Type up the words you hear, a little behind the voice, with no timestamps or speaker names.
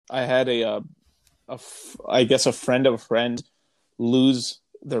I had I guess a friend of a friend lose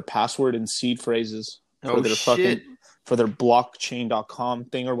their password and seed phrases for Oh their shit! for their blockchain.com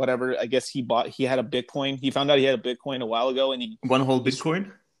thing or whatever. I guess he had a Bitcoin. He found out he had a Bitcoin a while ago, and One whole he's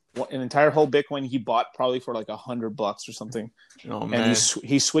Bitcoin? an entire whole Bitcoin he bought probably for like $100 or something. Oh And man.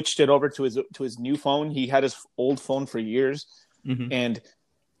 he switched it over to his new phone. He had his old phone for years, Hmm. and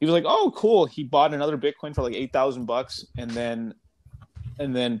he was like, "Oh, cool." He bought another Bitcoin for like $8,000, and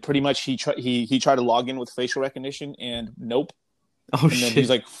then pretty much he tried to log in with facial recognition, and nope. Oh And then he's shit!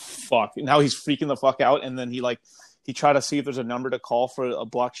 like, "Fuck!" Now he's freaking the fuck out. And then he tried to see if there's a number to call for a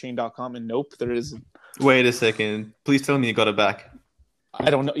blockchain.com, and nope, there isn't. Wait a second. Please tell me you got it back. I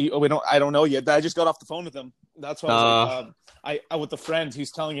don't know. I don't know yet. I just got off the phone with him. That's why I was Uh, like, I with the friend.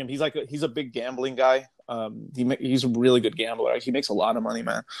 He's telling him he's a big gambling guy. He's a really good gambler. He makes a lot of money,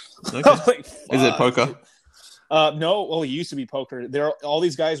 man. okay. Like, Is it fuck. poker? No. Well, he used to be poker. All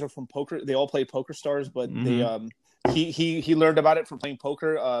these guys are from poker. They all play Poker Stars, but they Hmm. he learned about it from playing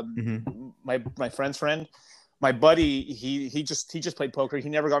poker. Hmm. My friend's friend, my buddy, he just played poker. He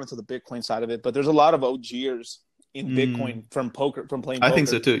never got into the Bitcoin side of it, but there's a lot of OGers in Mm. Bitcoin from playing I think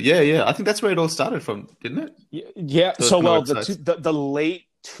so poker. too. Yeah, yeah. I think that's where it all started from, didn't it? Yeah. Those So kind of well, websites. the late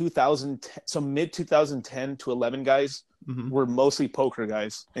 2010, so mid 2010 to 11 guys Hmm. were mostly poker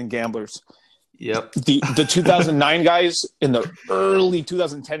guys and gamblers. Yep. The 2009 guys and the early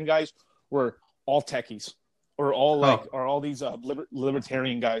 2010 guys were all techies, or Oh, all these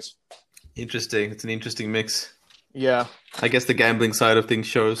libertarian guys. interesting. It's an interesting mix. Yeah, I guess the gambling side of things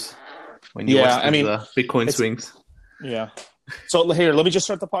shows when you yeah. watch I these mean, Bitcoin it's swings. yeah. So here, let me just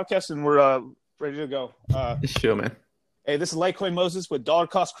start the podcast, and we're ready to go. Sure, man. Hey, this is Litecoin Moses with Dollar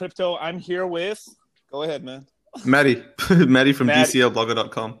Cost Crypto. I'm here with. Go ahead, man. Maddie. Maddie from Matt,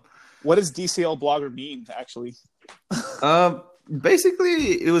 DCLblogger.com. what does DCL Blogger mean, actually? Um,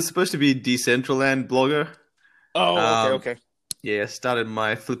 Basically, it was supposed to be Decentraland blogger. Oh, okay, Um, okay. yeah, started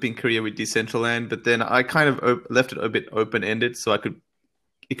my flipping career with Decentraland, but then I kind of left it a bit open-ended so it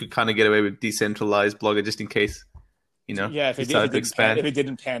could kind of get away with decentralized blogger just in case, Yeah, if it it, if started it to didn't pan, expand. if it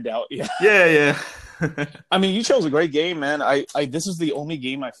didn't pan out, yeah. Yeah, yeah. I mean, you chose a great game, man. This is the only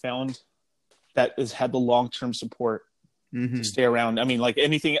game I found that has had the long term support to Hmm. stay around. I mean, like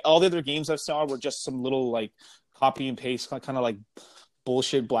anything, all the other games I saw were just some little like copy and paste, kind of like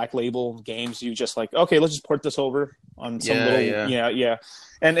bullshit black label games. You just like, okay, let's just port this over on some Yeah, little, yeah. yeah.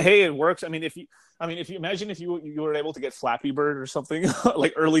 And hey, it works. I mean, if you imagine if you were able to get Flappy Bird or something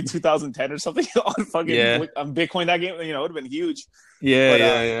like early 2010 or something on fucking Yeah. on Bitcoin, that game, it would have been huge. Yeah, But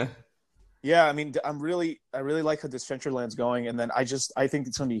yeah, yeah. yeah, I mean, I really like how Decentraland's going, and then I think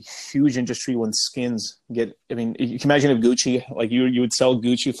it's going to be a huge industry when skins get. I mean, you can imagine if Gucci, like you would sell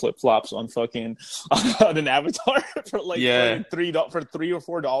Gucci flip flops on fucking on an avatar for like Yeah. for $3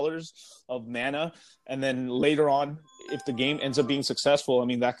 or $4 of mana, and then later on, if the game ends up being successful, I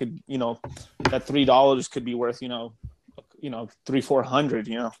mean, that could that $3 could be worth three four hundred.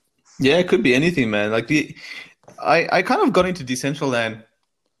 Yeah, it could be anything, man. I kind of got into Decentraland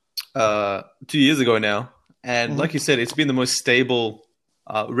 2 years ago now, and Mhm. like you said, it's been the most stable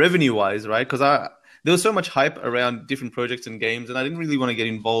revenue wise, right? Because I there was so much hype around different projects and games, and I didn't really want to get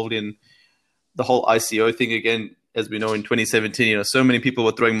involved in the whole ICO thing again. As we know, in 2017, so many people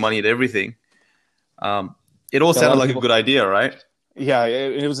were throwing money at everything. It all A lot sounded of like a people. good idea, right? Yeah,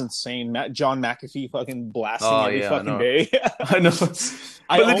 it was insane. John McAfee fucking blasting Oh every yeah, I fucking know, day. I know.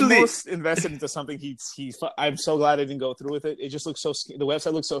 I But literally, almost invested into something. I'm so glad I didn't go through with it. It just looks the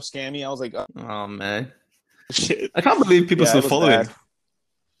website looks so scammy. I was like, oh, oh man, shit. I can't believe people Yeah, still it was follow him. bad. Well,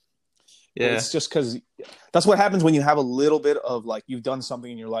 Yeah, it's just because that's what happens when you have a little bit of like you've done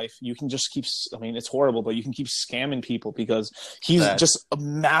something in your life. You can just keep. I mean, it's horrible, but you can keep scamming people because he's bad. just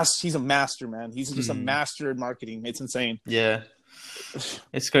He's a master, man. He's just a Hmm. master at marketing. It's insane. Yeah,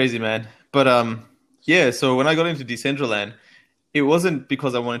 it's crazy, man. But yeah. So when I got into Decentraland, it wasn't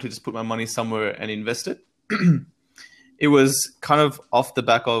because I wanted to just put my money somewhere and invest it. It was kind of off the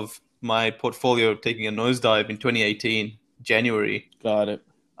back of my portfolio taking a nosedive in 2018 January, Got it.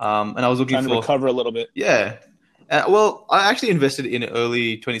 and I was looking Trying to for recover a little bit. yeah. Well, I actually invested in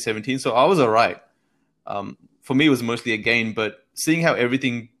early 2017, so I was all right. For me, it was mostly a gain, but seeing how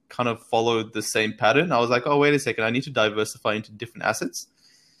everything kind of followed the same pattern, I was like, oh, wait a second, I need to diversify into different assets.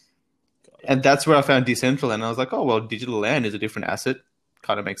 And that's where I found Decentraland. And I was like, oh, well, digital land is a different asset.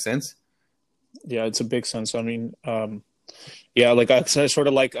 Kind of makes sense. Yeah, it's a big sense. I mean, yeah, like I sort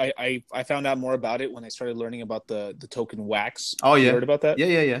of like I found out more about it when I started learning about the token Wax. Oh, You yeah. heard about that? Yeah,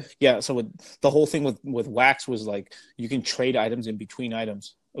 yeah, yeah. Yeah. So the whole thing with Wax was like you can trade items in between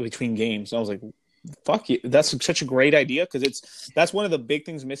between games. I was like, fuck you. That's such a great idea because that's one of the big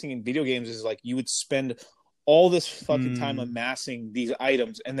things missing in video games is like you would spend all this fucking time Mm, amassing these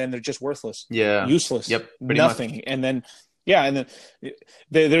items and then they're just worthless, yeah. useless, Yep. Pretty much. nothing. And then yeah, and then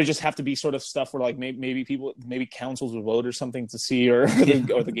there just have to be sort of stuff where like maybe people, maybe councils would vote or something to see, or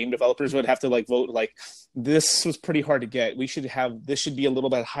or the game developers would have to like vote like this was pretty hard to get. We should have this should be a little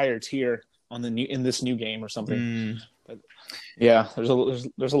bit higher tier on the new in this new game or something. Mm. But yeah, there's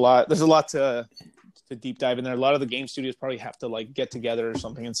a lot to deep dive in there. A lot of the game studios probably have to like get together or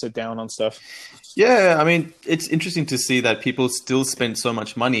something and sit down on stuff. Yeah, I mean, it's interesting to see that people still spend so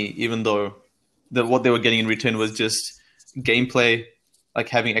much money, even though what they were getting in return was just gameplay, like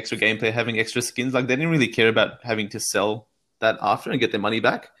having extra gameplay, having extra skins. Like they didn't really care about having to sell that after and get their money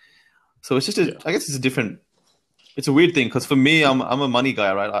back. So it's just, I guess it's a different. It's a weird thing because for me, I'm a money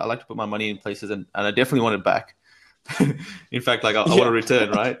guy, right? I like to put my money in places, and I definitely want it back. In fact, like I want to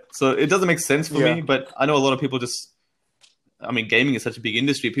return, right? So it doesn't make sense for me, but I know a lot of people just. I mean, gaming is such a big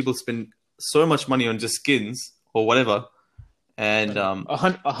industry. People spend so much money on just skins or whatever. And $100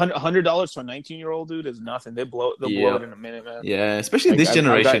 to a 19-year-old dude is nothing. They'll blow it in a minute, man. Yeah, especially like, this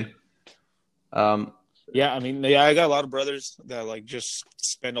generation. Yeah, I mean, yeah, I got a lot of brothers that like just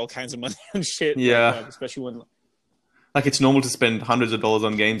spend all kinds of money on shit. Yeah, like, especially when like it's normal to spend hundreds of dollars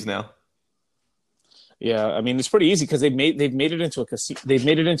on games now. Yeah, I mean, it's pretty easy because they've made it into a casino. They've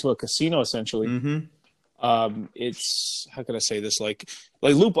made it into a casino essentially. Mm-hmm. It's how can I say this? Like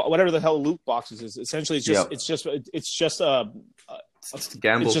loot, whatever the hell loot boxes is. Essentially, it's just it's just a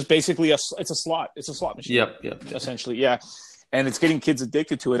gamble. It's just basically it's a slot. It's a slot machine. Yep. Essentially, yeah. And it's getting kids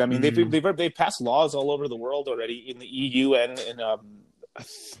addicted to it. I mean, they've passed laws all over the world already in the EU and in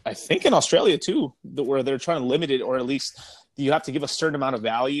I think in Australia too, where they're trying to limit it, or at least you have to give a certain amount of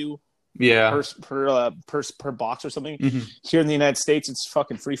value. Yeah, per box or something. Mm-hmm. Here in the United States, it's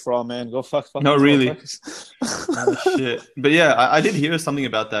fucking free for all, man. Go fuck. No, really. Oh, shit. But yeah, I did hear something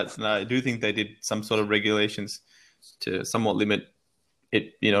about that, and I do think they did some sort of regulations to somewhat limit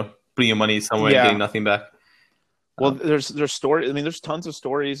it. You know, putting your money somewhere and getting nothing back. Well, there's stories. I mean, there's tons of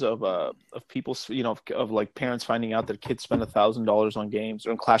stories of people, you know, of like parents finding out that kids spend $1,000 on games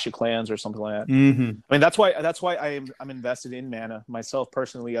or in Clash of Clans or something like that. Mm-hmm. I mean, that's why I'm invested in Mana myself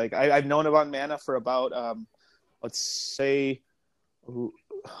personally. Like I've known about Mana for about let's say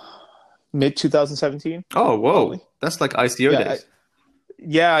mid 2017. Oh, whoa, probably. That's like ICO days.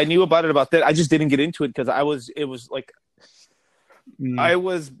 I knew about it about that. I just didn't get into it because I was in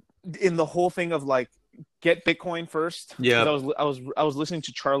the whole thing of like. Get Bitcoin first. Yeah, I was listening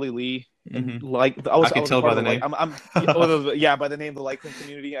to Charlie Lee. And I can tell by the name. By the name of the Litecoin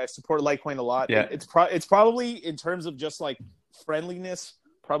community. I support Litecoin a lot. Yeah, it's probably in terms of just like friendliness,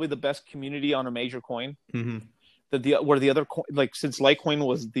 probably the best community on a major coin. Mm-hmm. Where the other like since Litecoin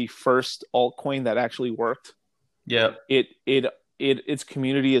was the first altcoin that actually worked. Yeah, its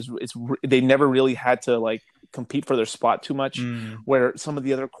community they never really had to like compete for their spot too much. Where some of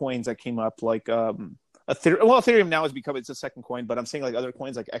the other coins that came up like Ethereum now has become it's a second coin, but I'm saying like other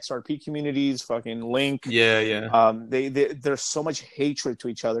coins like XRP communities, fucking Link. Yeah. There's so much hatred to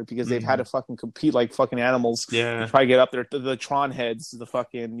each other because they've had to fucking compete like fucking animals. Yeah. To try to get up there. The Tron heads, the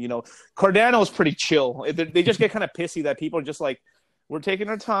fucking, you know, Cardano's pretty chill. They just get kind of pissy that people are just like, we're taking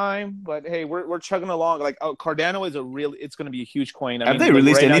our time, but hey, we're chugging along. Like Cardano is it's going to be a huge coin. Have they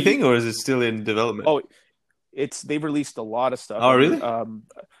released anything or is it still in development? Oh, they've released a lot of stuff. Oh, really?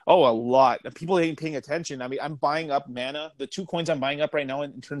 A lot. People ain't paying attention. I mean, I'm buying up Mana. The two coins I'm buying up right now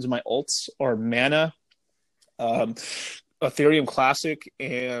in terms of my alts are Mana, Ethereum Classic,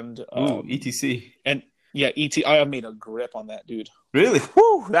 and ETC. And yeah, I made a grip on that, dude. Really?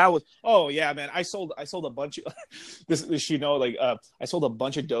 Whew, that was. Oh yeah, man. I sold a bunch of this. You know, like I sold a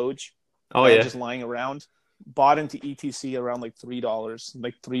bunch of Doge. Oh yeah, just lying around. Bought into ETC around like $3,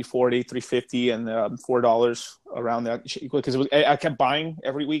 like $3.40, $3.50, and $4 around that because I kept buying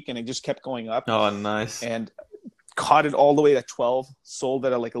every week and it just kept going up. Oh, nice! And caught it all the way at 12. Sold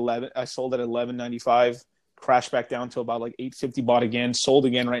it at like 11. I sold it at 11.95. Crashed back down to about like 8.50. Bought again. Sold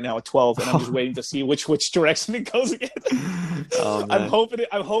again right now at 12. And I'm just waiting to see which direction it goes again. Oh, I'm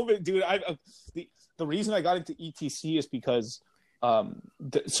hoping, dude. The reason I got into ETC is because.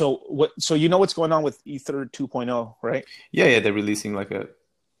 So you know what's going on with Ether 2.0, right? Yeah, they're releasing like a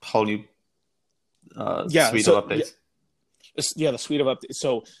whole new suite of updates. The suite of updates.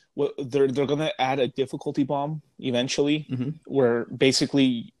 So they're going to add a difficulty bomb eventually, where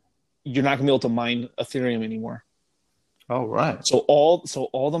basically you're not going to be able to mine Ethereum anymore. Oh, right. So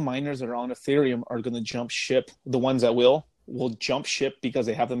all the miners that are on Ethereum are going to jump ship. The ones that will jump ship because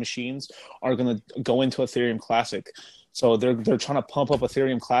they have the machines are going to go into Ethereum Classic. So they're trying to pump up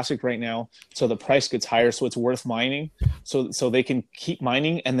Ethereum Classic right now, so the price gets higher, so it's worth mining, so they can keep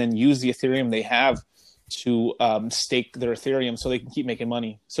mining and then use the Ethereum they have to stake their Ethereum, so they can keep making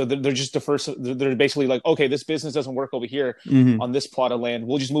money. So they're just they're basically like, okay, this business doesn't work over here on this plot of land.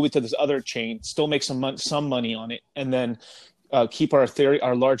 We'll just move it to this other chain, still make some money on it, and then keep our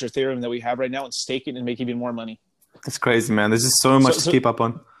large Ethereum that we have right now and stake it and make even more money. That's crazy, man. There's just so much to keep up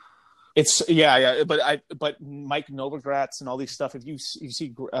on. It's but Mike Novogratz and all these stuff. If you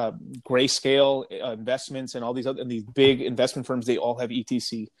see Grayscale investments and all these other and these big investment firms, they all have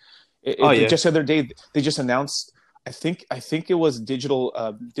ETC. Just the other day, they just announced. I think it was Digital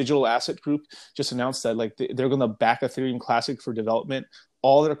Asset Group just announced that like they're going to back Ethereum Classic for development,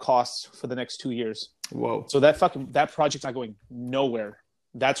 all their costs for the next 2 years. Whoa! So that project's not going nowhere.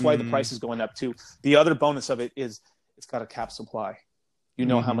 That's why the price is going up too. The other bonus of it is it's got a cap supply. You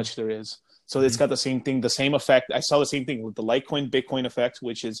know how much there is. So it's got the same thing, the same effect. I saw the same thing with the Litecoin Bitcoin effect,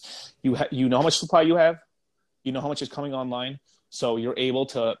 which is you know how much supply you have, you know how much is coming online. So you're able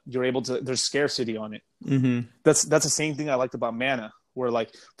to there's scarcity on it. Mm-hmm. That's the same thing I liked about Mana, where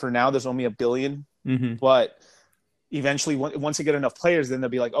like for now there's only 1 billion, but eventually once you get enough players, then they'll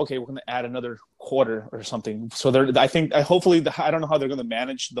be like, okay, we're going to add another quarter or something. So hopefully I don't know how they're going to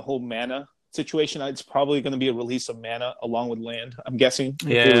manage the whole Mana situation. It's probably going to be a release of Mana along with land, I'm guessing.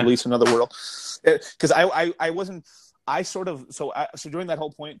 Yeah. They release another world. Because so during that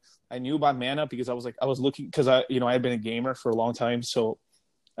whole point, I knew about Mana because I was looking, because I had been a gamer for a long time. So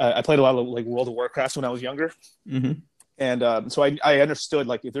I played a lot of like World of Warcraft when I was younger. Mm-hmm. And so I understood,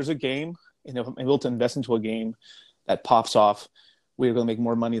 like, if there's a game and if I'm able to invest into a game that pops off, we're going to make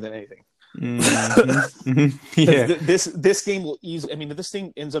more money than anything. Yeah. This game will easily. I mean, if this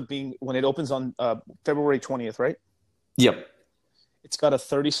thing ends up being, when it opens on February 20th, right? Yep. It's got a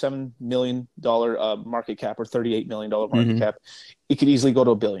 $37 million market cap or $38 million market cap. It could easily go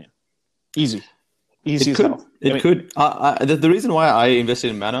to $1 billion. Easy as hell. It could. The reason why I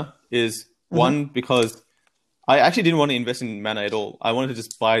invested in Mana is one, because I actually didn't want to invest in Mana at all. I wanted to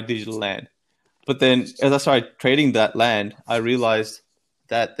just buy digital land. But then as I started trading that land, I realized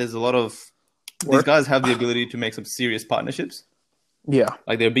that there's a lot of these guys have the ability to make some serious partnerships. Yeah.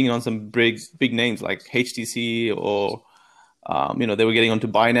 Like they're bringing on some big names like HTC or, they were getting onto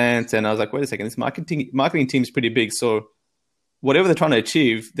Binance. And I was like, wait a second, this marketing team is pretty big. So whatever they're trying to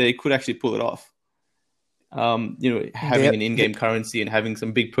achieve, they could actually pull it off. Having an in-game currency and having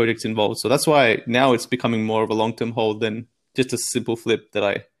some big projects involved. So that's why now it's becoming more of a long-term hold than just a simple flip that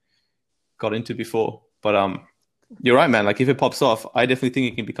I got into before. But you're right, man. Like if it pops off, I definitely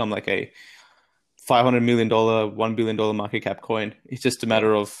think it can become like a $500 million, $1 billion market cap coin. It's just a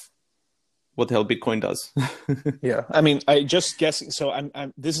matter of what the hell Bitcoin does. Yeah. I mean, I just guessing. So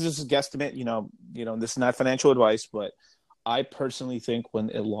this is just a guesstimate, this is not financial advice, but I personally think when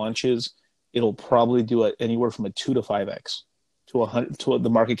it launches, it'll probably do anywhere from a 2 to 5x to the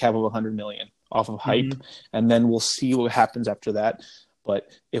market cap of 100 million off of hype. And then we'll see what happens after that. But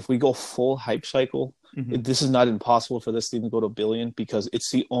if we go full hype cycle, this is not impossible for this thing to go to $1 billion, because it's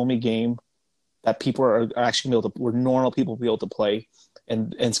the only game that people are actually where normal people will be able to play.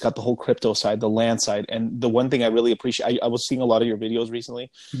 And it's got the whole crypto side, the land side. And the one thing I really appreciate, I was seeing a lot of your videos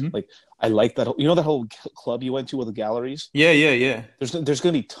recently. Like, I like that. That whole club you went to with the galleries? Yeah. There's going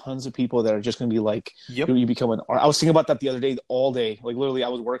to be tons of people that are just going to be like, yep. You become an art. I was thinking about that the other day, all day. Like, literally, I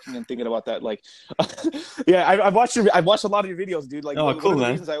was working and thinking about that. Like, yeah, I've watched a lot of your videos, dude. Like, cool,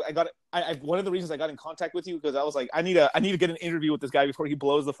 man. One of the reasons I got in contact with you, because I was like, I need to get an interview with this guy before he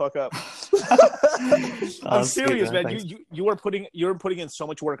blows the fuck up. I'm serious, man. You're putting in so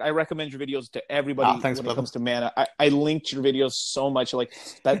much work. I recommend your videos to everybody when it comes to Mana. I linked your videos so much. Like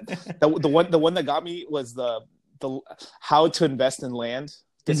that the one that got me was the how to invest in land,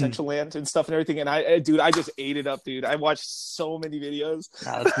 essential land and stuff and everything. And I just ate it up, dude. I watched so many videos.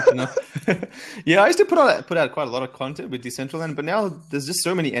 That's good to know. Yeah, I used to put out quite a lot of content with Decentraland, but now there's just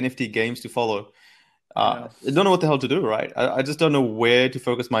so many NFT games to follow. I don't know what the hell to do, right? I just don't know where to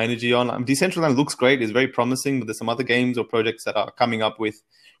focus my energy on. Decentraland looks great. It's very promising, but there's some other games or projects that are coming up with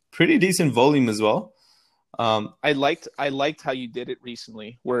pretty decent volume as well. I liked how you did it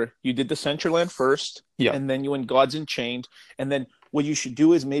recently, where you did Decentraland first, and then you went Gods Unchained, and then what you should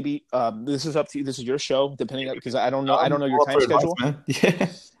do is maybe this is up to you. This is your show, depending on, because I don't know your time schedule.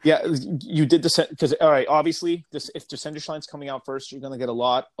 Yeah, you did because all right. Obviously, if Decentraland's coming out first, you're going to get a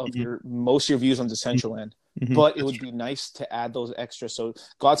lot of most of your views on Decentraland. But it would be nice to add those extras. So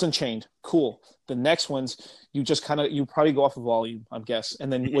Gods Unchained, cool. The next ones, you just you probably go off of volume, I guess.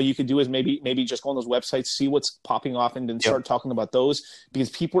 And then what you could do is maybe just go on those websites, see what's popping off, and then start talking about those,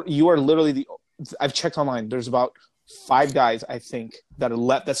 because you are literally I've checked online. There's about 5 guys, I think,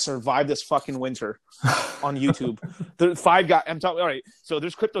 that survived this fucking winter on YouTube. The 5 guys. I'm talking. All right. So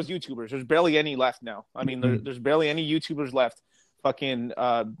there's crypto's YouTubers. There's barely any left now. I mean, there's barely any YouTubers left. Fucking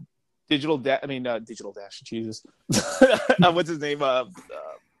Digital Dash. Jesus. What's his name?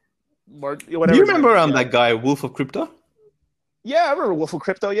 Mark. Whatever. Do you remember that guy, Wolf of Crypto? Yeah, I remember Wolf of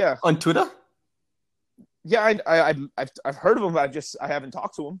Crypto. Yeah. On Twitter. Yeah, I've heard of him, but I haven't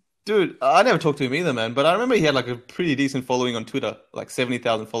talked to him. Dude, I never talked to him either, man. But I remember he had like a pretty decent following on Twitter, like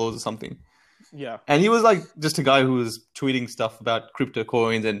 70,000 followers or something. Yeah. And he was like just a guy who was tweeting stuff about crypto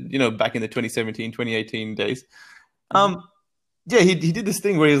coins and, back in the 2017, 2018 days. Yeah, he did this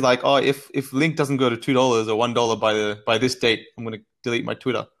thing where he's like, oh, if Link doesn't go to $2 or $1 by this date, I'm going to delete my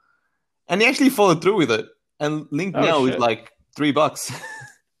Twitter. And he actually followed through with it. And Link now is like $3.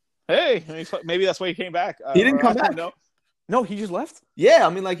 Hey, maybe that's why he came back. He didn't come back. No, he just left? Yeah, I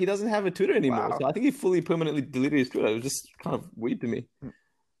mean, like, he doesn't have a Twitter anymore. Wow. So I think he fully permanently deleted his Twitter. It was just kind of weird to me.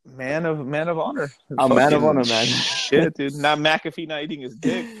 Man of honor. A man of honor, man. Shit, dude. Not McAfee not eating his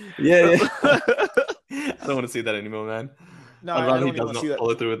dick. Yeah. I don't want to see that anymore, man. No, I don't even want to see that.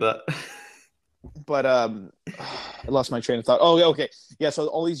 Follow through with that. But I lost my train of thought. Oh, okay. Yeah, so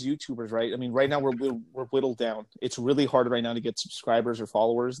all these YouTubers, right? I mean, right now we're whittled down. It's really hard right now to get subscribers or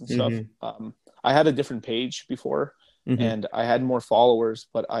followers and stuff. Mm-hmm. I had a different page before, and I had more followers,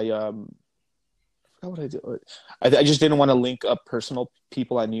 but I forgot what I did. I just didn't want to link up personal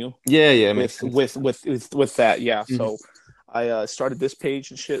people I knew. Yeah. With that, yeah. Mm-hmm. So I started this page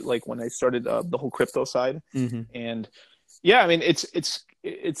and shit. Like when I started the whole crypto side, and yeah, I mean, it's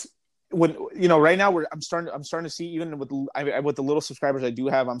when right now I'm starting to see, even with the little subscribers I do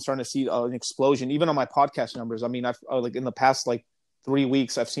have, I'm starting to see an explosion even on my podcast numbers. I mean, I've like in the past like 3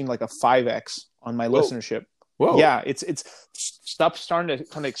 weeks I've seen like a 5x on my listenership. Whoa. Yeah, it's stuff starting to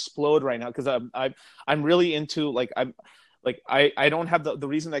kind of explode right now because I'm really into I don't have the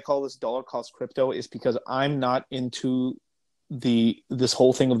reason I call this dollar cost crypto is because I'm not into this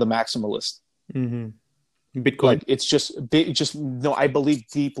whole thing of the maximalist. Bitcoin. Like it's just no. I believe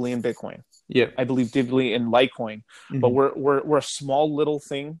deeply in Bitcoin. Yeah, I believe deeply in Litecoin. But we're a small little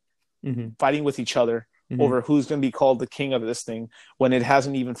thing fighting with each other over who's going to be called the king of this thing when it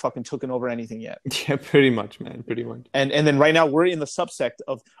hasn't even fucking taken over anything yet. Yeah, pretty much, man. Pretty much. And then right now we're in the subsect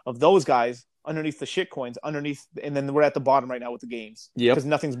of those guys underneath the shit coins, and then we're at the bottom right now with the gains. Yeah, because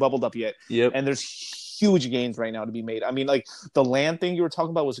nothing's bubbled up yet. Yep. And there's huge gains right now to be made. I mean, like the land thing you were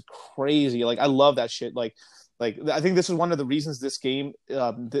talking about was crazy. Like I love that shit. Like I think this is one of the reasons this game,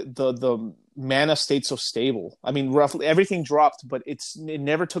 the mana stayed so stable. I mean, roughly everything dropped, but it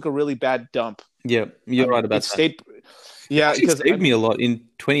never took a really bad dump. Yeah, you're right about that. Yeah, because it saved me a lot in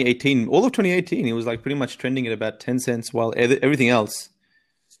 2018. All of 2018, it was like pretty much trending at about 10 cents, while everything else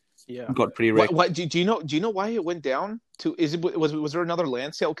got pretty wrecked. What do you know why it went down? Was there another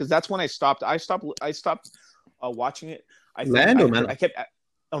land sale? Because that's when I stopped. I stopped watching it. Land or mana?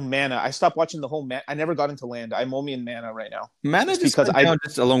 Mana. I stopped watching the whole mana. I never got into land. I'm only in mana right now. Mana just because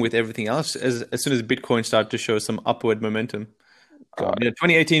just along with everything else as soon as Bitcoin started to show some upward momentum.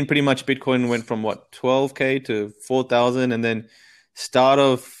 2018, pretty much Bitcoin went from 12K to 4,000, and then start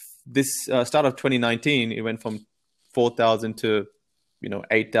of 2019, it went from 4,000 to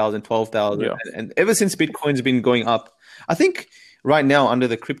 8,000, 12,000, and ever since Bitcoin's been going up. I think right now under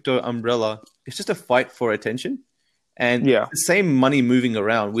the crypto umbrella, it's just a fight for attention. And the same money moving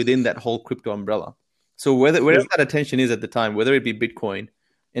around within that whole crypto umbrella. So wherever that attention is at the time, whether it be Bitcoin,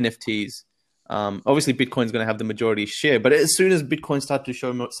 NFTs, obviously Bitcoin's going to have the majority share. But as soon as Bitcoin starts to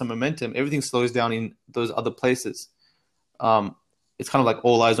show some momentum, everything slows down in those other places. It's kind of like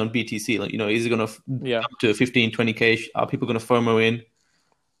all eyes on BTC. Like, is it going to up to 15, 20K? Are people going to FOMO in?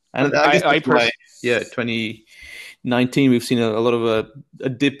 And I guess 2019, we've seen a lot of a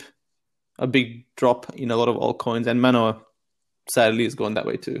dip. A big drop in a lot of altcoins, and Mana sadly is going that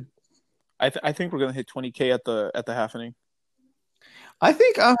way too. I think we're going to hit 20K at the halvening. I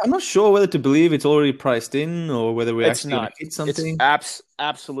think I'm not sure whether to believe it's already priced in or whether we're actually going to hit something. It's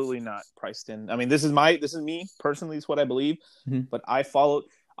absolutely not priced in. I mean, this is me personally. Is what I believe. But I followed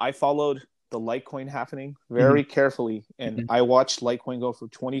the Litecoin halvening very carefully, and I watched Litecoin go from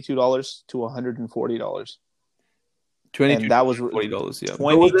 $22 to $140. And that was $40. Yeah,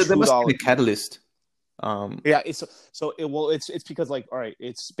 there must be a catalyst. It's because all right,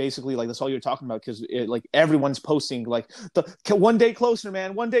 it's basically like that's all you're talking about because like everyone's posting like the 1 day closer,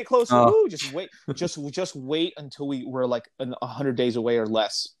 man, 1 day closer. Ooh, just wait, just wait until we're like 100 days away or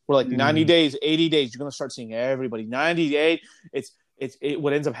less. We're like 90 days, 80 days. You're gonna start seeing everybody 90 days.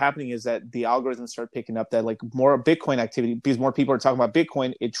 what ends up happening is that the algorithms start picking up that like more Bitcoin activity because more people are talking about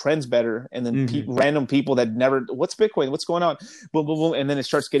Bitcoin. It trends better, and then random people that never what's Bitcoin, what's going on, boom, boom, boom, and then it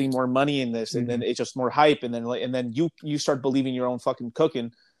starts getting more money in this, and then it's just more hype, and then you start believing your own fucking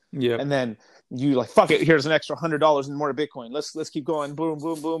cooking, and then you like fuck it, here's an extra $100 and more Bitcoin. Let's keep going, boom,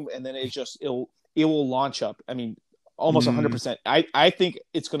 boom, boom, and then it will launch up. I mean, almost 100%. I think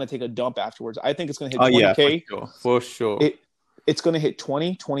it's going to take a dump afterwards. I think it's going to hit 20K. For sure. It's going to hit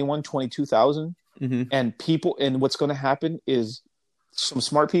 20, 21, 22,000. And what's going to happen is some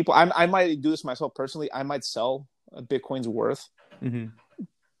smart people, I might do this myself personally. I might sell Bitcoin's worth.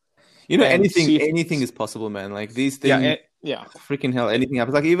 Anything is possible, man. Like these things, freaking hell, anything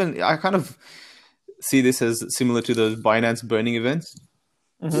happens. Like even, I kind of see this as similar to those Binance burning events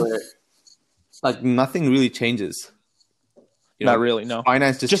where like nothing really changes. Not really, no.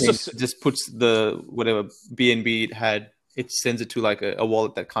 Binance just puts the whatever BNB it had, it sends it to like a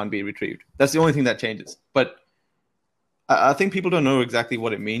wallet that can't be retrieved. That's the only thing that changes. But I think people don't know exactly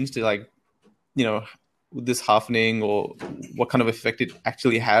what it means to like, this halvening or what kind of effect it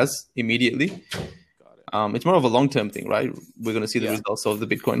actually has immediately. It's more of a long-term thing, right? We're going to see the results of the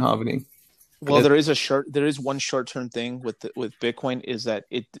Bitcoin halvening. Well, there is one short-term thing with Bitcoin is that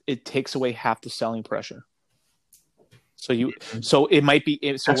it takes away half the selling pressure. So it might be.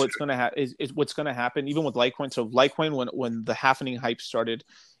 So what's going to happen is what's going to happen even with Litecoin. So Litecoin, when the halvening hype started,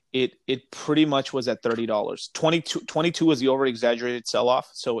 it pretty much was at $30. 22 was the over exaggerated sell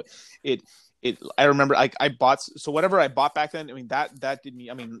off. So I remember I bought. So whatever I bought back then, I mean that did me.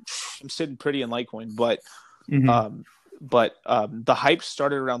 I mean, I'm sitting pretty in Litecoin, but the hype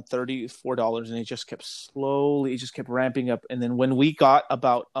started around $34 and it just kept ramping up. And then when we got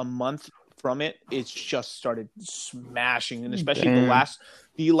about a month from it just started smashing, and especially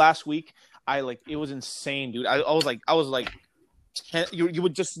the last week, it was insane, dude. I was like you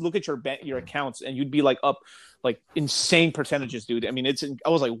would just look at your accounts and you'd be like up like insane percentages, dude. I mean, I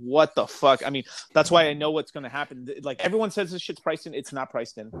was like, what the fuck? I mean, that's why I know what's going to happen. Like everyone says this shit's priced in. It's not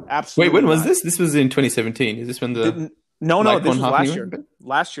priced in. Absolutely. Wait, when was this? This was in 2017. Is this when no, this was last year.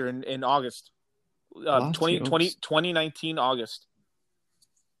 Last year in August. 2019 August.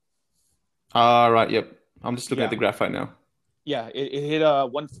 Right. Yep. I'm just looking at the graph right now. Yeah, it hit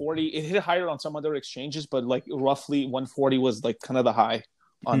 140. It hit higher on some other exchanges, but like roughly 140 was like kind of the high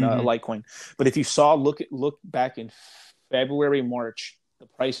on Litecoin. But if you look back in February, March, the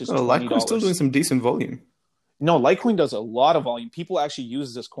price is $20. Litecoin's still doing some decent volume. No, Litecoin does a lot of volume. People actually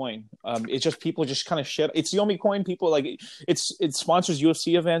use this coin. It's just people just kind of shit. It's the only coin people like. It sponsors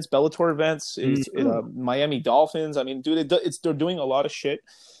UFC events, Bellator events, Miami Dolphins. I mean, dude, they're doing a lot of shit.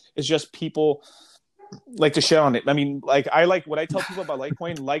 It's just people like to shit on it. I mean, like what I tell people about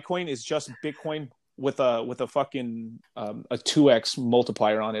Litecoin. Litecoin is just Bitcoin with a fucking a 2x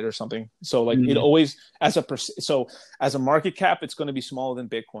multiplier on it or something. So like it always as a market cap, it's going to be smaller than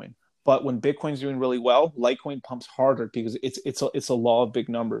Bitcoin. But when Bitcoin's doing really well, Litecoin pumps harder because it's a law of big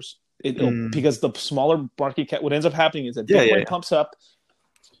numbers. Because the smaller market cap, what ends up happening is that Bitcoin pumps up.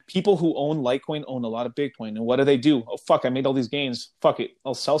 People who own Litecoin own a lot of Bitcoin. And what do? Oh, fuck, I made all these gains. Fuck it.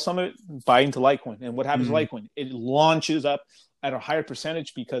 I'll sell some of it, buy into Litecoin. And what happens to Litecoin? It launches up at a higher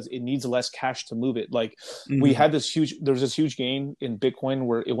percentage because it needs less cash to move it. Like we had there was this huge gain in Bitcoin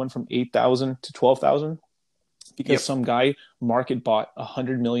where it went from 8,000 to 12,000 because some guy market bought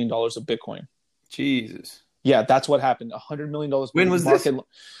 $100 million of Bitcoin. Jesus. Yeah, that's what happened. $100 million. When was this?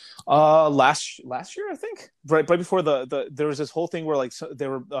 Last year, I think. Right before there was this whole thing where like they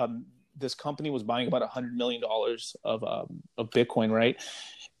were this company was buying about $100 million of Bitcoin, right?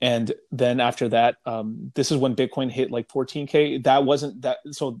 And then after that, this is when Bitcoin hit like 14K. That wasn't that.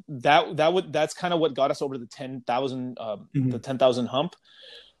 So that's kind of what got us over the 10,000 the 10,000 hump.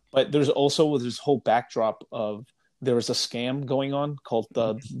 But there's also this whole backdrop of there was a scam going on called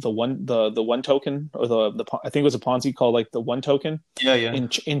the one token, or the I think it was a Ponzi called like the one token. Yeah.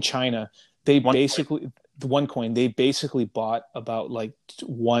 In China, they basically the OneCoin. They basically bought about like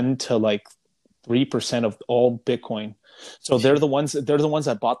 1 to like 3% of all Bitcoin. So they're the ones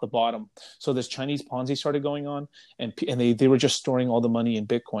that bought the bottom. So this Chinese Ponzi started going on, and they were just storing all the money in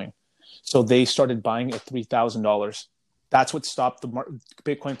Bitcoin. So they started buying at $3,000. That's what stopped the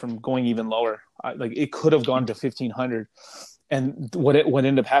Bitcoin from going even lower. Like it could have gone to 1,500. And what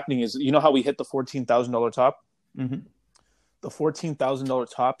ended up happening is, you know how we hit the $14,000 top? Mm-hmm. The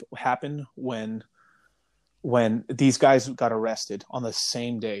 $14,000 top happened when these guys got arrested on the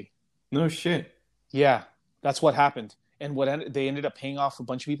same day. No shit. Yeah, that's what happened. And they ended up paying off a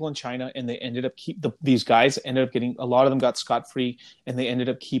bunch of people in China, and they ended up these guys ended up getting, a lot of them got scot-free, and they ended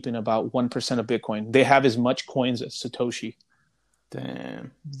up keeping about 1% of Bitcoin. They have as much coins as Satoshi.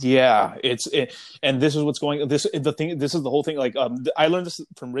 Damn. Yeah, and this is what's going. This the thing. This is the whole thing. Like, I learned this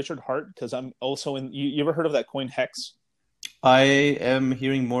from Richard Hart because I'm also in. You ever heard of that coin Hex? I am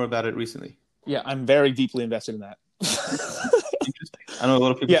hearing more about it recently. Yeah, I'm very deeply invested in that. Interesting. I know a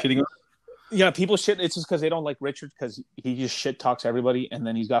lot of people shitting on it. Yeah, people shit. It's just because they don't like Richard because he just shit talks everybody, and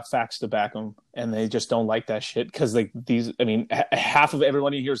then he's got facts to back him, and they just don't like that shit because like these. I mean, half of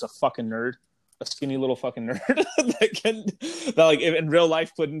everybody here is a fucking nerd, a skinny little fucking nerd that like in real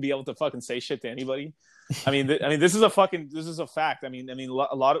life couldn't be able to fucking say shit to anybody. I mean, this is a fact. I mean, a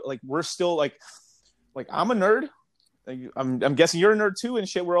lot of like we're still like I'm a nerd. I'm guessing you're a nerd too and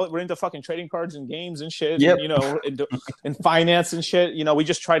shit. We're into fucking trading cards and games and shit. Yep. And, you know, in finance and shit. You know, we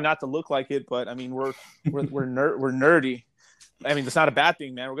just try not to look like it, but I mean, we're nerdy. I mean, it's not a bad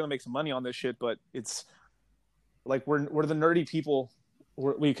thing, man. We're gonna make some money on this shit, but it's like we're the nerdy people.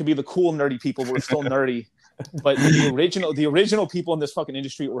 We could be the cool nerdy people. We're still nerdy, but the original people in this fucking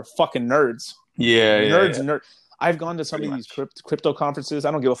industry were fucking nerds. Yeah, nerds and nerds. I've gone to some of these crypto conferences.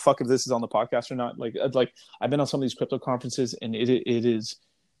 I don't give a fuck if this is on the podcast or not. Like I've been on some of these crypto conferences, and it is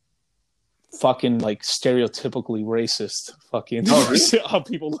fucking like stereotypically racist. Fucking how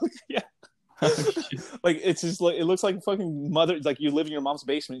people look. Yeah, like it's just like it looks like fucking mother. Like you live in your mom's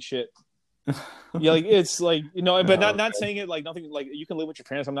basement, shit. Yeah, like it's like but not saying it like nothing. Like you can live with your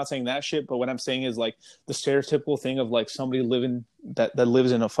parents. I'm not saying that shit. But what I'm saying is like the stereotypical thing of like somebody living that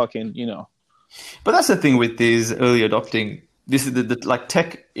lives in a fucking But that's the thing with these early adopting. This is the like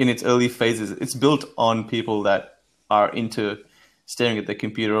tech in its early phases. It's built on people that are into staring at the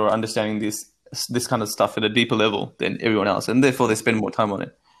computer or understanding this kind of stuff at a deeper level than everyone else, and therefore they spend more time on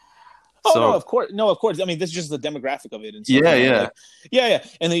it. Oh, no, of course. I mean, this is just the demographic of it. And stuff yeah.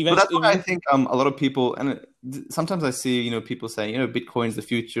 And then but that's why I think a lot of people, and sometimes I see people saying Bitcoin's the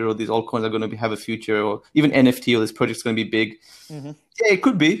future, or these altcoins are going to have a future, or even NFT or this project's going to be big. Mm-hmm. Yeah, it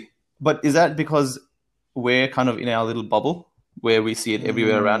could be. But is that because we're kind of in our little bubble where we see it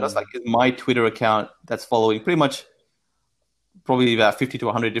everywhere around us? Like my Twitter account that's following pretty much probably about 50 to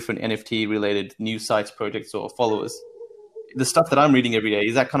 100 different NFT related news sites, projects, or followers. The stuff that I'm reading every day,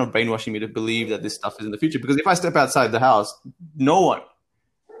 is that kind of brainwashing me to believe that this stuff is in the future? Because if I step outside the house, no one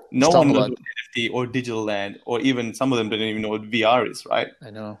knows what NFT or digital land, or even some of them don't even know what VR is, right? I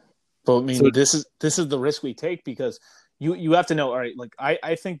know. But I mean, this is the risk we take because you have to know, all right, like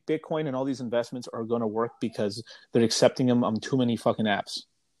I think Bitcoin and all these investments are going to work because they're accepting them on too many fucking apps.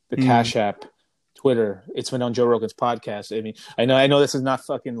 The Cash App, Twitter, it's been on Joe Rogan's podcast. I mean, I know this is not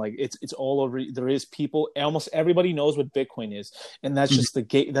fucking like it's all over. There is people, almost everybody knows what Bitcoin is. And that's just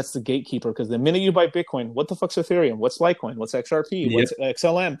that's the gatekeeper. Because the minute you buy Bitcoin, what the fuck's Ethereum? What's Litecoin? What's XRP? What's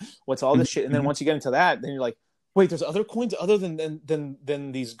XLM? What's all this shit? And then once you get into that, then you're like, wait, there's other coins other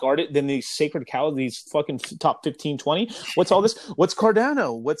than these these sacred cows, these fucking top 15, 20. What's all this? What's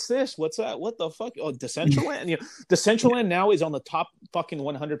Cardano? What's this? What's that? What the fuck? Oh, Decentraland. Decentraland now is on the top fucking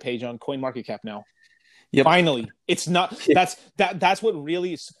 100 page on CoinMarketCap now. Yep. Finally, it's not. That's what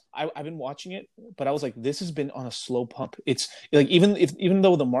really is. I've been watching it, but I was like, this has been on a slow pump. It's like even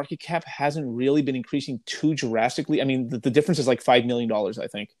though the market cap hasn't really been increasing too drastically. I mean, the difference is like $5 million, I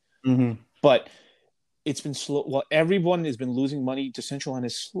think. Mm-hmm. But it's been slow. Well, everyone has been losing money. Decentraland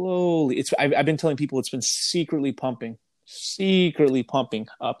is slowly. I've been telling people it's been secretly pumping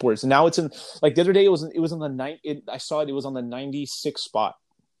upwards. And now it's in like the other day it was in the I saw it was on the 96 spot.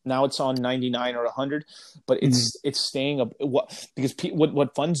 Now it's on 99 or 100, but it's staying up. Because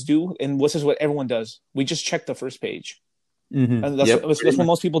what funds do, and this is what everyone does. We just check the first page. Mm-hmm. And that's what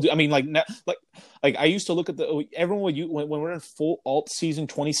most people do. I mean, like I used to look at everyone when we're in full alt season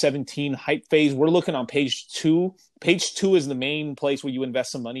 2017 hype phase, we're looking on page 2. Page 2 is the main place where you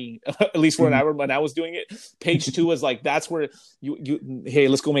invest some money. At least when I was doing it, page 2 is like that's where you hey,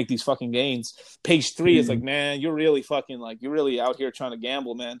 let's go make these fucking gains. Page 3 is like, man, you're really fucking like you're really out here trying to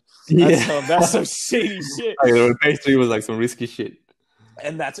gamble, man. That's some shady shit. Page 3 was like some risky shit.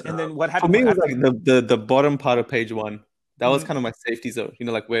 And then what happened? For me, it was like the bottom part of page 1. That was kind of my safety zone,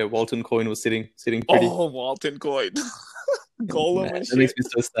 like where Walton Coin was sitting pretty. Oh, Walton Coin, Golem and shit. That makes me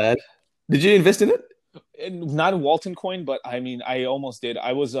so sad. Did you invest in it? Not in Walton Coin, but I mean, I almost did.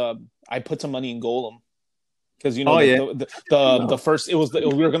 I put some money in Golem because the first we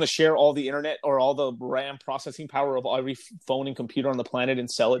were going to share all the internet or all the RAM processing power of every phone and computer on the planet and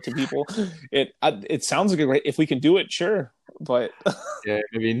sell it to people. It sounds like a great if we can do it, sure, but yeah,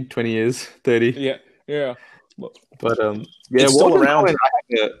 maybe in 20 years, 30. Yeah. But it's still around. I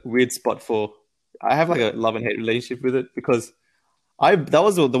have a weird spot for. I have like a love and hate relationship with it because that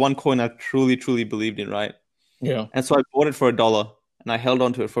was the one coin I truly believed in, right? Yeah. And so I bought it for $1 and I held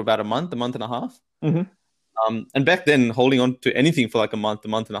on to it for about a month and a half. Mm-hmm. And back then, holding on to anything for like a month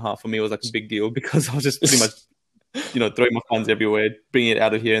and a half for me was like a big deal because I was just pretty much, throwing my funds everywhere, bringing it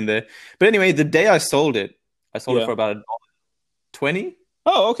out of here and there. But anyway, the day I sold it for about $1.20.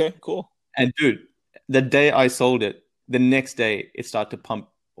 Oh, okay, cool. And dude, the day I sold it, the next day it started to pump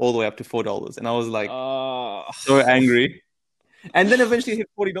all the way up to $4, and I was like so angry. And then eventually it hit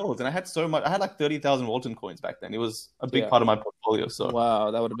 $40, and I had so much. I had like 30,000 Walton coins back then. It was a big part of my portfolio. So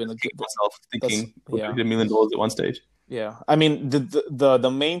wow, that would have been myself thinking $1 million at one stage. Yeah, I mean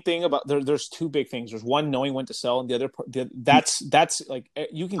the main thing about there's two big things. There's one, knowing when to sell, and the other part that's like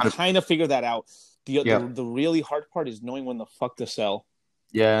you can kind of figure that out. The really hard part is knowing when the fuck to sell.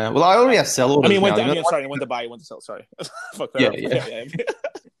 Yeah, well, I already have sell orders. When to buy, when to sell. Sorry, fuck that. Yeah.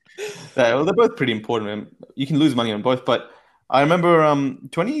 Well, they're both pretty important, man. You can lose money on both, but I remember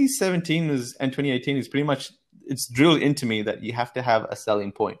 2017 and 2018 is pretty much, it's drilled into me that you have to have a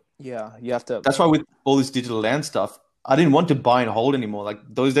selling point. Yeah, you have to. That's why with all this digital land stuff, I didn't want to buy and hold anymore. Like,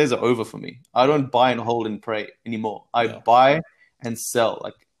 those days are over for me. I don't buy and hold and pray anymore. I buy and sell.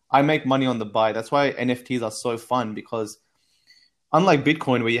 Like, I make money on the buy. That's why NFTs are so fun, because unlike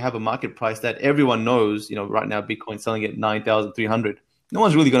Bitcoin, where you have a market price that everyone knows, right now Bitcoin's selling at 9,300. No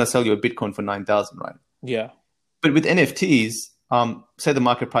one's really going to sell you a Bitcoin for 9,000, right? Yeah. But with NFTs, say the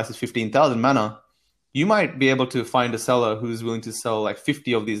market price is 15,000 mana, you might be able to find a seller who's willing to sell like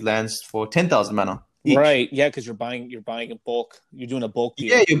 50 of these lands for 10,000 mana each. Right. Yeah, because you're buying in bulk. You're doing a bulk deal.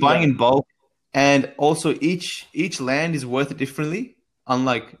 Yeah, you're buying in bulk, and also each land is worth differently.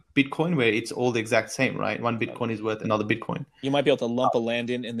 Unlike Bitcoin, where it's all the exact same, right? One Bitcoin is worth another Bitcoin. You might be able to lump a land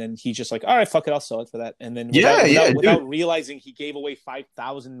in, and then he's just like, all right, fuck it, I'll sell it for that. And then without realizing, he gave away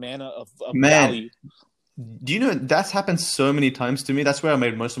 5,000 mana of value. Do you know that's happened so many times to me? That's where I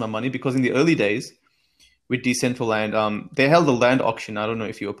made most of my money, because in the early days with Decentraland, they held a land auction. I don't know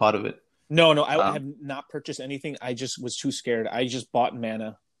if you were part of it. No, I have not purchased anything. I just was too scared. I just bought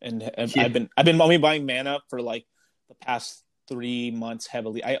mana, and I've been only buying mana for like the past 3 months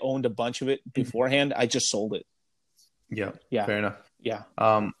heavily. I owned a bunch of it beforehand. I just sold it. Yeah. Fair enough. Yeah.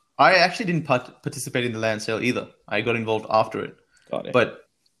 I actually didn't participate in the land sale either. I got involved after it. Got it.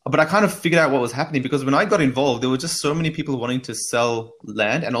 But I kind of figured out what was happening, because when I got involved, there were just so many people wanting to sell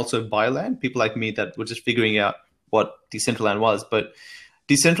land and also buy land. People like me that were just figuring out what Decentraland was. But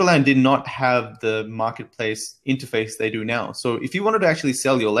Decentraland did not have the marketplace interface they do now. So if you wanted to actually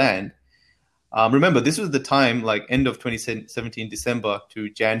sell your land, remember, this was the time, like end of 2017, December to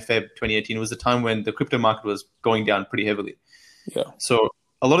Feb 2018, was the time when the crypto market was going down pretty heavily. Yeah. So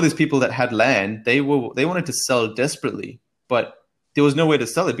a lot of these people that had land, they wanted to sell desperately, but there was no way to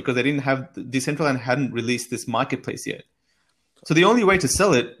sell it because they didn't have, Decentraland hadn't released this marketplace yet. So the only way to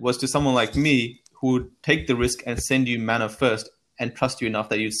sell it was to someone like me, who would take the risk and send you mana first and trust you enough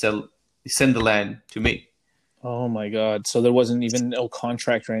that you'd send the land to me. Oh my God. So there wasn't even no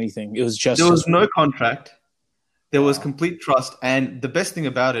contract or anything. It was just... There was no contract. There was complete trust. And the best thing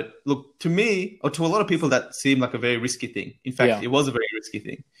about it, look, to me, or to a lot of people, that seemed like a very risky thing. In fact, it was a very risky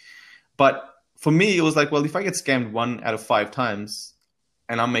thing. But for me, it was like, well, if I get scammed 1 out of 5 times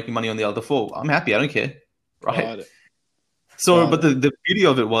and I'm making money on the other 4, I'm happy. I don't care. Right? So, but the beauty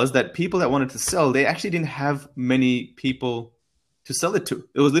of it was that people that wanted to sell, they actually didn't have many people to sell it to.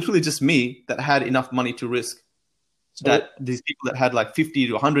 It was literally just me that had enough money to risk. So that these people that had like 50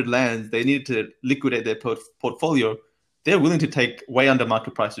 to 100 lands, they needed to liquidate their portfolio. They're willing to take way under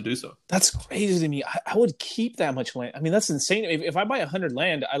market price to do so. That's crazy to me. I would keep that much land. I mean, that's insane. If I buy 100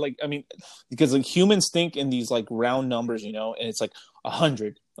 land, because like humans think in these like round numbers, and it's like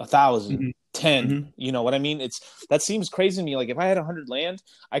 100, 1,000, 10. You know what I mean? That seems crazy to me. Like if I had 100 land,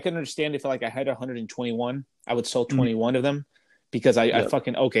 I could understand if like I had 121, I would sell 21 of them. Because I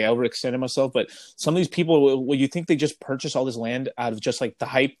fucking, I overextended myself. But some of these people, will you think they just purchase all this land out of just like the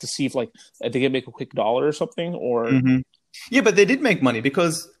hype to see if like they can make a quick dollar or something? Or Yeah, but they did make money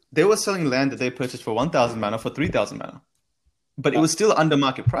because they were selling land that they purchased for 1,000 mana for 3,000 mana. But it was still under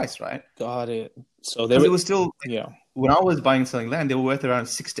market price, right? Got it. So it was still, when I was buying and selling land, they were worth around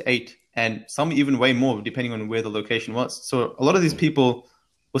 6 to 8, and some even way more depending on where the location was. So a lot of these people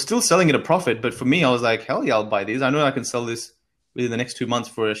were still selling at a profit. But for me, I was like, hell yeah, I'll buy these. I know I can sell this within the next 2 months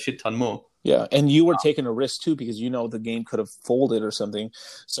for a shit ton more. Yeah, and you were taking a risk too because the game could have folded or something.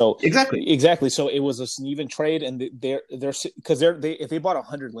 So exactly. So it was an even trade, and they're because if they bought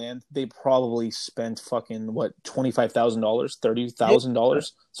 100 land, they probably spent fucking $25,000,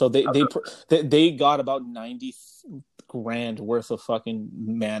 $30,000. So they got about 90 grand worth of fucking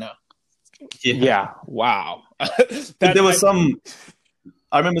mana. Yeah. Wow. There was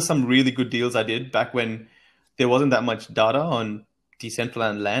I remember some really good deals I did back when there wasn't that much data on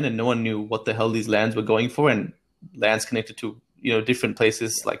decentralized land, and no one knew what the hell these lands were going for, and lands connected to different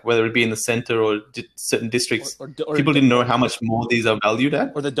places, like whether it be in the center or certain districts. Or People didn't know how much more these are valued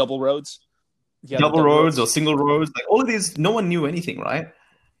at. Or the double roads. Yeah, double roads or single roads, like all of these, no one knew anything, right?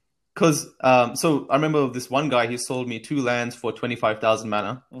 Because so I remember this one guy, he sold me 2 lands for 25,000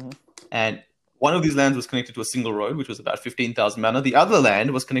 mana, and one of these lands was connected to a single road, which was about 15,000 mana. The other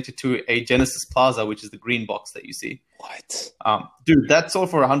land was connected to a Genesis Plaza, which is the green box that you see. What? Dude, that sold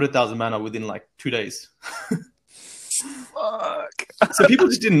for 100,000 mana within like 2 days. Fuck. So people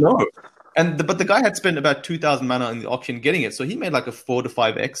just didn't know. But the guy had spent about 2,000 mana in the auction getting it, so he made like a 4 to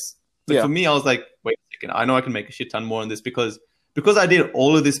 5x. But for me, I was like, wait a second, I know I can make a shit ton more on this because I did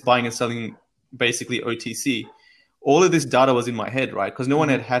all of this buying and selling basically OTC. All of this data was in my head, right? Because no one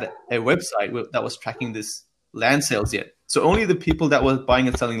had a website that was tracking this land sales yet. So only the people that were buying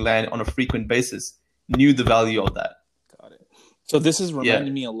and selling land on a frequent basis knew the value of that. Got it. So this is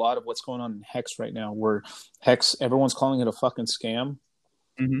reminding me a lot of what's going on in Hex right now, where Hex, everyone's calling it a fucking scam.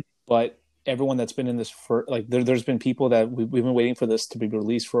 But everyone that's been in this for like there's been people that we've been waiting for this to be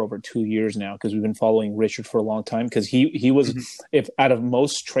released for over 2 years now, because we've been following Richard for a long time, because he was if out of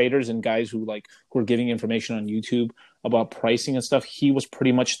most traders and guys who were giving information on YouTube about pricing and stuff, he was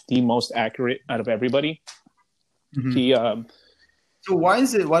pretty much the most accurate out of everybody. He so why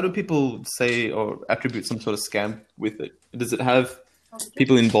do people say or attribute some sort of scam with it? Does it have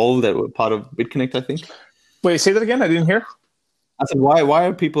people involved that were part of BitConnect, I think? Wait, say that again, I didn't hear. I said, why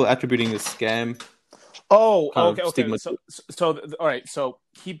are people attributing this scam? Oh, okay. So, all right. So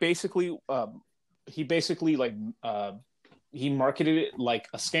he basically he marketed it like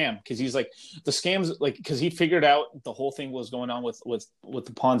a scam, because he's like, the scams, like, because he figured out the whole thing was going on with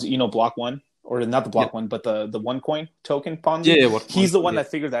the Ponzi, Block One, or not the Block One, but the OneCoin token Ponzi. Yeah. He's the one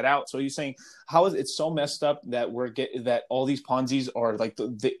that figured that out. So he's saying, how is it so messed up that that all these Ponzi's are like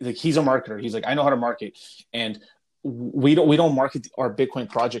he's a marketer. He's like, I know how to market, and we don't market our Bitcoin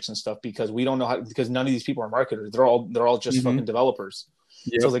projects and stuff because we don't know how, because none of these people are marketers. They're all just fucking developers.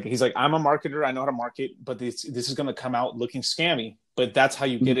 Yep. So he's like, I'm a marketer, I know how to market, but this is going to come out looking scammy. But that's how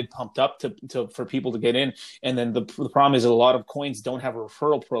you get it pumped up to for people to get in. And then the problem is a lot of coins don't have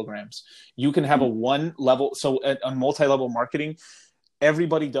referral programs. You can have a one level. So on multi-level marketing,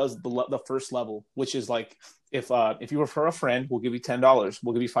 everybody does the first level, which is like, if you refer a friend, we'll give you $10,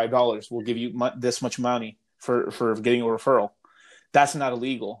 we'll give you $5, we'll give you this much money for getting a referral. That's not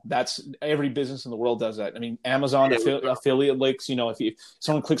illegal. That's every business in the world does that. I mean, Amazon affiliate links, if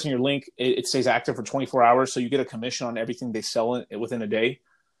someone clicks on your link, it stays active for 24 hours. So you get a commission on everything they sell within a day,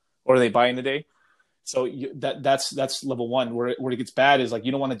 or they buy in a day. So that's level one. Where it gets bad is like,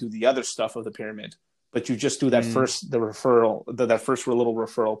 you don't want to do the other stuff of the pyramid, but you just do that first, the referral, that first little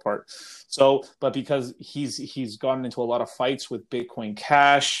referral part. So, but because he's gotten into a lot of fights with Bitcoin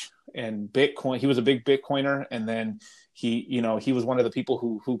Cash and Bitcoin, he was a big Bitcoiner, and then he was one of the people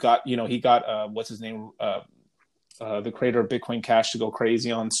who got, he got what's his name, the creator of Bitcoin Cash, to go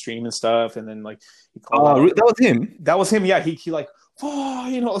crazy on stream and stuff, and then like he called that was him. That was him. Yeah, he like,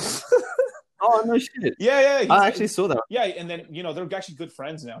 oh, Oh no shit! Yeah. I actually saw that. Yeah, and then they're actually good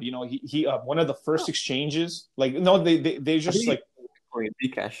friends now. He one of the first exchanges, like, no, they just like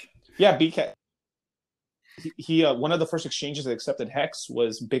Bcash. Yeah, Bcash. He one of the first exchanges that accepted Hex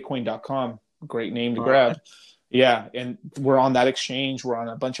was Bitcoin.com. Great name to grab. Right. Yeah, and we're on that exchange. We're on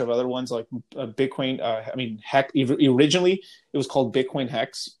a bunch of other ones like Bitcoin. Hex. Originally, it was called Bitcoin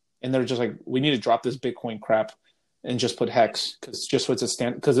Hex, and they're just like, we need to drop this Bitcoin crap and just put Hex, because just what's a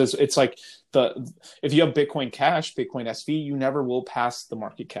stand, because it's like if you have Bitcoin Cash, Bitcoin SV, you never will pass the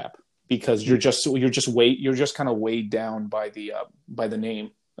market cap, because you're just kind of weighed down by the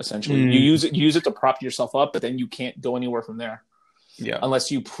name, essentially. You use it to prop yourself up, but then you can't go anywhere from there. Yeah, unless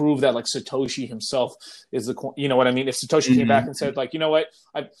you prove that like Satoshi himself is you know what I mean? If Satoshi came back and said like, you know what,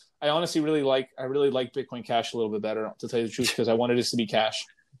 I honestly really like Bitcoin Cash a little bit better, to tell you the truth, because I wanted this to be cash.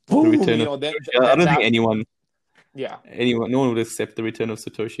 Boom, I don't think anyone. Yeah. No one would accept the return of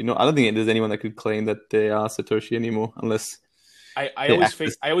Satoshi. No, I don't think there's anyone that could claim that they are Satoshi anymore, unless I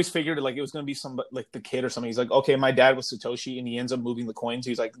always figured like it was going to be somebody like the kid or something. He's like, okay, my dad was Satoshi, and he ends up moving the coins.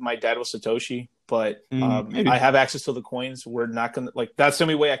 He's like, my dad was Satoshi, but I have access to the coins. We're not going to, like, that's the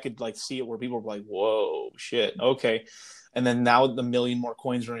only way I could like see it, where people were like, whoa, shit, okay. And then now the million more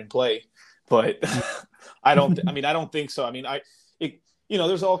coins are in play, but I don't think so. I mean,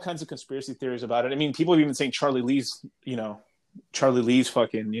 there's all kinds of conspiracy theories about it. I mean, people are even saying Charlie Lee's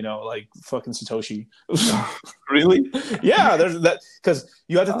fucking, like fucking Satoshi. Really? Yeah, there's that, because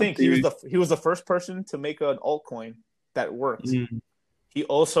you have to think he was the first person to make an altcoin that worked. He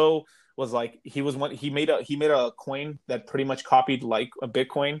also was like he made a coin that pretty much copied like a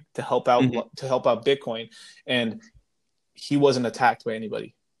Bitcoin to help out Bitcoin, and he wasn't attacked by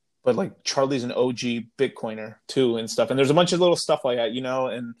anybody. But like Charlie's an OG Bitcoiner too and stuff, and there's a bunch of little stuff like that,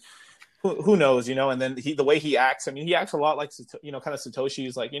 and who knows, and then the way he acts, I mean, he acts a lot like, kind of Satoshi.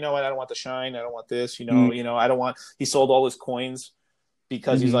 He's like, you know what, I don't want the shine, I don't want this, I don't want. He sold all his coins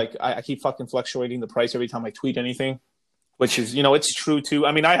because he's like, I keep fucking fluctuating the price every time I tweet anything, which is, it's true too.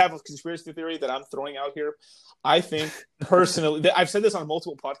 I mean, I have a conspiracy theory that I'm throwing out here. I think personally, I've said this on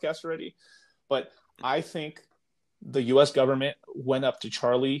multiple podcasts already, but I think the U.S. government went up to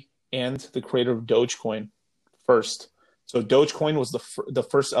Charlie and the creator of Dogecoin first. So Dogecoin was the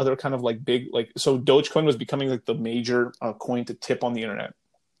first other kind of like big, like, so Dogecoin was becoming like the major coin to tip on the internet.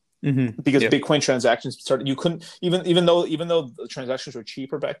 Because Bitcoin transactions started, you couldn't, even though the transactions were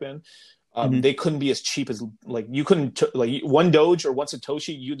cheaper back then, they couldn't be as cheap as, like, you couldn't like one Doge or one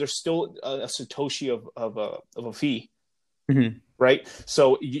Satoshi, there's still a Satoshi of a fee. Right,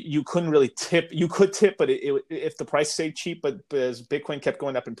 so you couldn't really tip. You could tip, but if the price stayed cheap, but as Bitcoin kept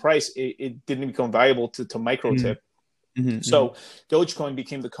going up in price, it didn't become viable to micro tip. So Dogecoin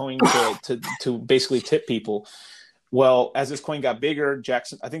became the coin to basically tip people. Well, as this coin got bigger,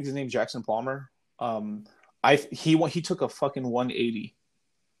 Jackson, I think his name's Jackson Palmer. He took a fucking 180.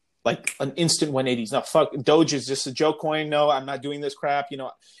 Like an instant 180s. Now, fuck, Doge is just a joke coin. No, I'm not doing this crap.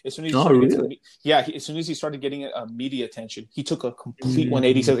 As soon as as soon as he started getting media attention, he took a complete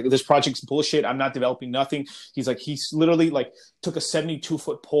 180. He said, like, this project's bullshit. I'm not developing nothing. He's literally like took a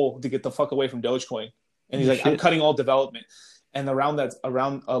 72-foot pole to get the fuck away from Dogecoin, and he's like, I'm cutting all development. And around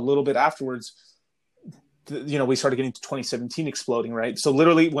a little bit afterwards, we started getting to 2017 exploding, right? So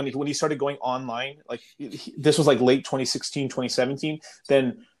literally when he started going online, like this was like late 2016, 2017,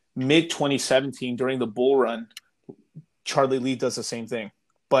 then mid 2017 during the bull run, Charlie Lee does the same thing,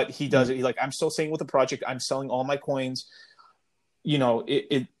 but he does it. He's like, I'm still staying with the project. I'm selling all my coins.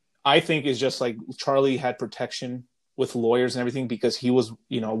 I think is just like Charlie had protection with lawyers and everything because he was,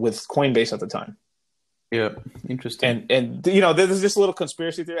 with Coinbase at the time. Yeah, interesting. And there's just a little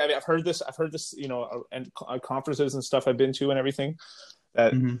conspiracy theory. I mean, I've heard this, and conferences and stuff I've been to and everything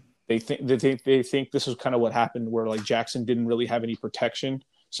that they think this is kind of what happened, where like Jackson didn't really have any protection.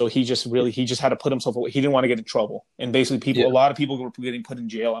 So he just had to put himself away. He didn't want to get in trouble. And basically a lot of people were getting put in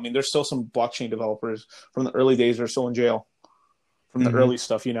jail. I mean, there's still some blockchain developers from the early days that are still in jail from the early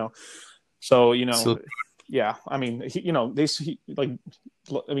stuff, So, yeah, I mean,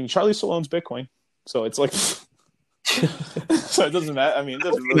 Charlie still owns Bitcoin. So it's like, so it doesn't matter. I mean, it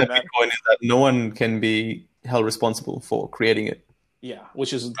doesn't really matter. Bitcoin is that no one can be held responsible for creating it. Yeah,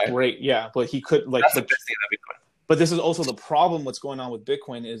 which is great. Yeah, but he could that's the best thing about Bitcoin. But this is also the problem. What's going on with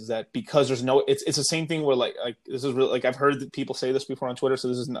Bitcoin is that because there's it's the same thing where like this is really, like, I've heard that people say this before on Twitter. So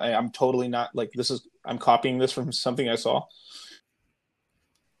this is, I'm totally not like, I'm copying this from something I saw.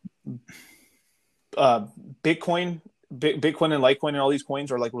 Bitcoin and Litecoin and all these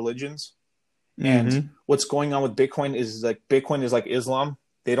coins are like religions. And what's going on with Bitcoin is like Islam.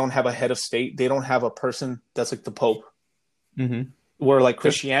 They don't have a head of state. They don't have a person that's like the Pope. Where like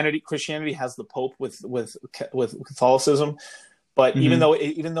Christianity has the Pope with Catholicism, but even though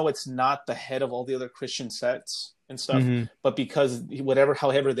it's not the head of all the other Christian sects and stuff, but because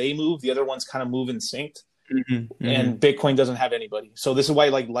however they move, the other ones kind of move in sync. And Bitcoin doesn't have anybody. So this is why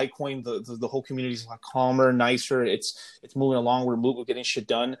like Litecoin, the whole community is a lot calmer, nicer. It's moving along. We're getting shit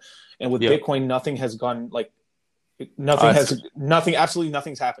done. And with Bitcoin, nothing has gone like absolutely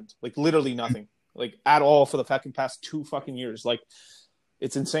nothing's happened. Like literally nothing. Like at all for the fucking past 2 fucking years. Like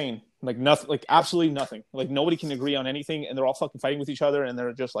it's insane. Like nothing, like absolutely nothing. Like nobody can agree on anything, and they're all fucking fighting with each other, and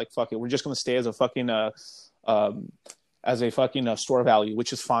they're just like, fuck it, we're just gonna stay as a fucking store value,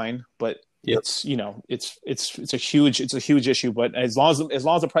 which is fine, but it's it's a huge issue. But as long as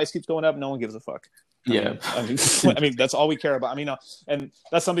the price keeps going up, no one gives a fuck. I mean that's all we care about. I mean, and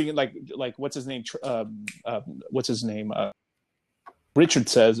that's something like what's his name? Richard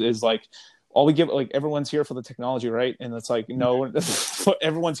says is like, all we give, like, everyone's here for the technology, right? And it's like, no,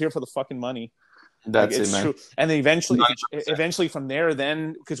 everyone's here for the fucking money. That's like, it, man. True. And then eventually from there,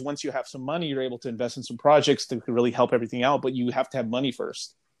 then, because once you have some money, you're able to invest in some projects that could really help everything out, but you have to have money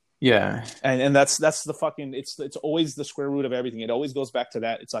first. Yeah. And that's the fucking, it's always the square root of everything. It always goes back to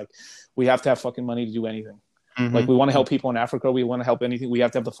that. It's like, we have to have fucking money to do anything. Like, we want to help people in Africa. We want to help anything. We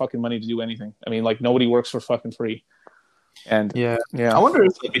have to have the fucking money to do anything. I mean, like, nobody works for fucking free. And yeah, I wonder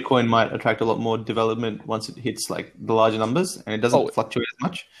if Bitcoin might attract a lot more development once it hits like the larger numbers and it doesn't fluctuate as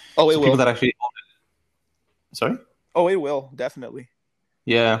much. It will. People that actually own it. Sorry? It will, definitely.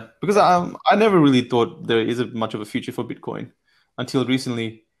 Yeah, because I never really thought there is much of a future for Bitcoin until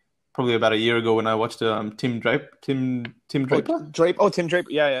recently. probably about a year ago when I watched Tim Draper. Drape. Oh, Tim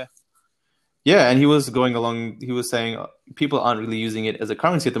Draper. Yeah, yeah. Yeah, and he was going along. He was saying people aren't really using it as a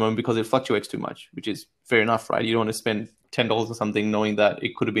currency at the moment because it fluctuates too much, which is fair enough, right? You don't want to spend $10 or something knowing that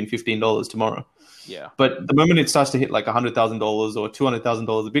it could have been $15 tomorrow. Yeah. But the moment it starts to hit like $100,000 or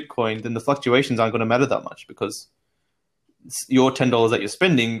 $200,000 of Bitcoin, then the fluctuations aren't going to matter that much because your $10 that you're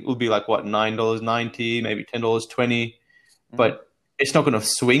spending will be like what, $9.90, maybe $10.20, but it's not going to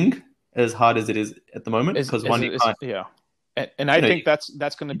swing as hard as it is at the moment because you can't. Yeah. And I think that's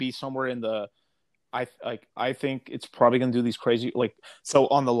going to be somewhere in the. I think it's probably going to do these crazy when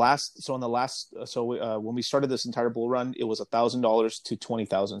we started this entire bull run, it was $1,000 to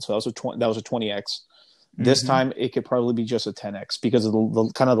 20,000. So that was a 20x. This time it could probably be just a 10x because of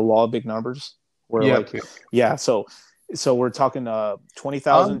the kind of the law of big numbers. Where so we're talking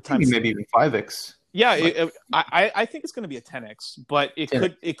 20,000 times maybe even 5x. Yeah, I think it's going to be a 10x, but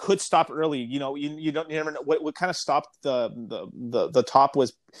it could stop early. You know, you never know what kind of stopped the top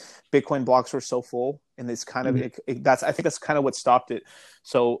was Bitcoin blocks were so full, and it's kind of I think that's kind of what stopped it.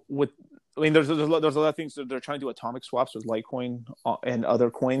 So there's a lot of things that they're trying to do atomic swaps with Litecoin and other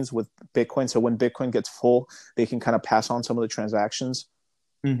coins with Bitcoin. So when Bitcoin gets full, they can kind of pass on some of the transactions.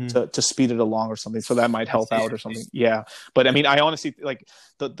 To speed it along or something, so that might help out or something. Yeah, but I mean, I honestly like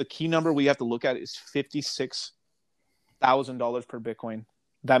the key number we have to look at is $56,000 per Bitcoin.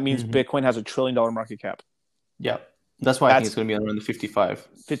 That means Bitcoin has $1 trillion market cap. Yeah, that's why I think it's going to be around the 55.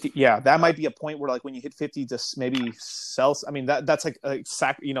 50. Yeah, that might be a point where like when you hit 50, just maybe sell. I mean, that's like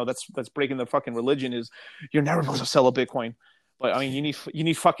that's breaking the fucking religion. Is you're never supposed to sell a Bitcoin. But I mean, you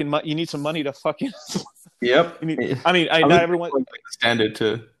need some money to fucking. Yep. Not everyone like the standard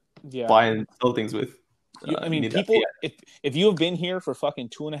to buy and sell things with. People. If you have been here for fucking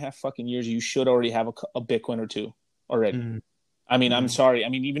 2.5 fucking years, you should already have a Bitcoin or two already. I mean, I'm sorry. I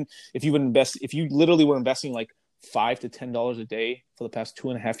mean, even if you would if you literally were investing like $5 to $10 a day for the past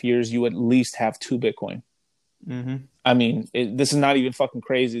 2.5 years, you at least have 2 Bitcoin. I mean, this is not even fucking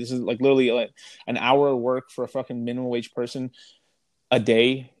crazy. This is like literally like an hour of work for a fucking minimum wage person a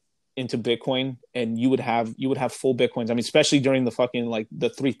day into Bitcoin, and you would have full Bitcoins. I mean, especially during the fucking like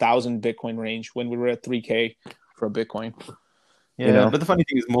the 3,000 Bitcoin range when we were at 3K for a Bitcoin. Yeah, but the funny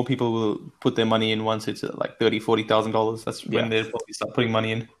thing is, more people will put their money in once it's at like $30,000-$40,000. That's when they'll probably start putting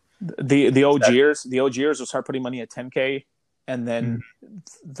money in. The OGers will start putting money at 10K, and then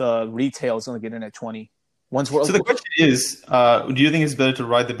the retail is going to get in at 20. So the question is, do you think it's better to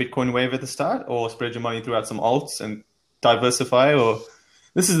ride the Bitcoin wave at the start or spread your money throughout some alts and diversify? Or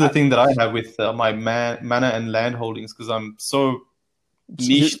this is the thing that I have with my mana and land holdings because I'm so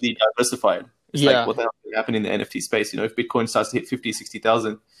nichely diversified. It's like what the hell can happen in the NFT space? You know, if Bitcoin starts to hit 50,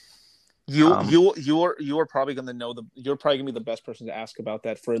 60,000. You're probably going to you're probably going to be the best person to ask about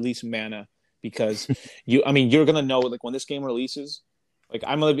that for at least mana because you're going to know like when this game releases. Like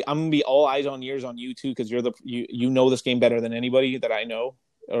I'm gonna be all eyes on ears on you too because you know this game better than anybody that I know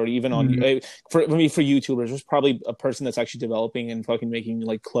or even on for YouTubers. There's probably a person that's actually developing and fucking making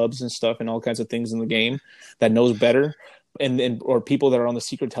like clubs and stuff and all kinds of things in the game that knows better and or people that are on the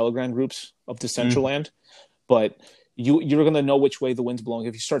secret Telegram groups of Decentraland. But you're gonna know which way the wind's blowing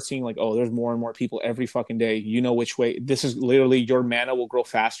if you start seeing like there's more and more people every fucking day. You know which way this is. Literally, your mana will grow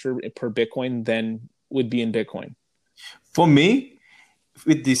faster per Bitcoin than would be in Bitcoin. For me.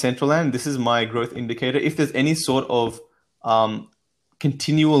 With Decentraland, this is my growth indicator. If there's any sort of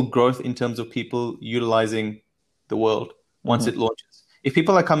continual growth in terms of people utilizing the world once it launches. If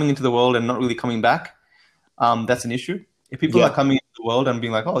people are coming into the world and not really coming back, that's an issue. If people are coming into the world and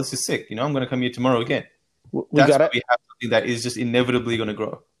being like, this is sick, I'm going to come here tomorrow again. We have something that is just inevitably going to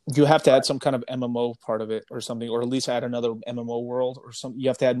grow. You have to add some kind of MMO part of it or something, or at least add another MMO world or something. You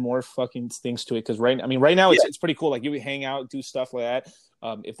have to add more fucking things to it because right now it's pretty cool. Like you would hang out, do stuff like that.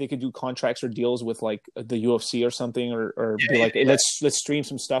 If they could do contracts or deals with like the UFC or something, or be like, hey, let's stream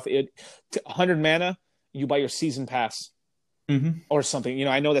some stuff. 100 mana, you buy your season pass or something.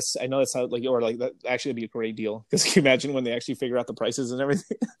 I know that's how like or like that actually would be a great deal because can you imagine when they actually figure out the prices and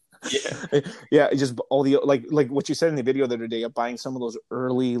everything. Just all the like what you said in the video the other day of buying some of those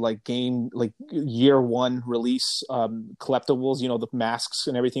early like game like year one release collectibles, the masks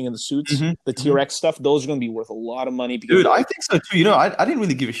and everything in the suits, the T-Rex stuff. Those are going to be worth a lot of money. Dude, I think so too. I didn't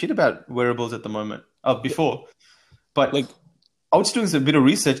really give a shit about wearables at the moment before, but like I was doing a bit of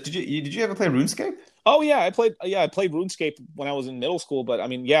research. Did you ever play RuneScape? Oh yeah, I played RuneScape when I was in middle school. But I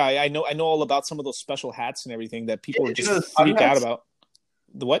mean, I know all about some of those special hats and everything that people are just freaked out about.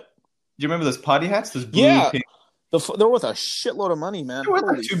 The what? Do you remember those party hats? Those blue, pink? They're worth a shitload of money, man. They're worth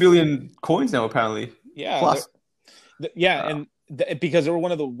like 2 billion coins now, apparently. Yeah. Plus. And because they were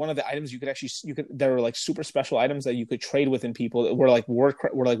one of the items you could there were like super special items that you could trade within people that were like World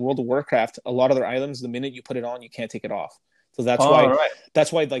of Warcraft. A lot of their items, the minute you put it on, you can't take it off. So Oh, right.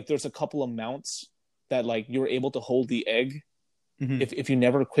 that's why like there's a couple of mounts that like you were able to hold the egg. Hmm. If you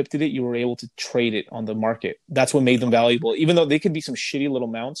never equipped it, you were able to trade it on the market. That's what made them valuable. Even though they could be some shitty little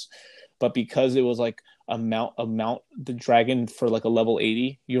mounts, but because it was like a mount the dragon for like a level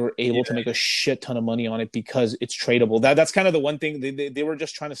 80, you were able to make a shit ton of money on it because it's tradable. That's kind of the one thing they were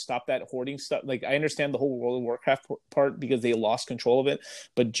just trying to stop that hoarding stuff. Like I understand the whole World of Warcraft part because they lost control of it,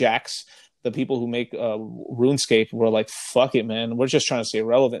 but Jax, the people who make RuneScape, were like, "Fuck it, man. We're just trying to stay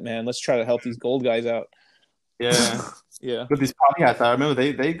relevant, man. Let's try to help these gold guys out." Yeah. Yeah, With these party hats, I remember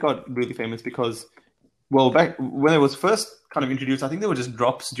they got really famous because, well, back when it was first kind of introduced, I think they were just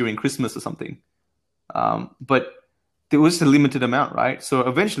drops during Christmas or something. But there was a limited amount, right? So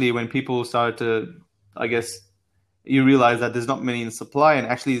eventually, when people started to, I guess, you realize that there's not many in supply, and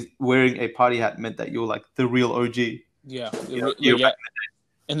actually wearing a party hat meant that you're like the real OG. yeah, You yeah.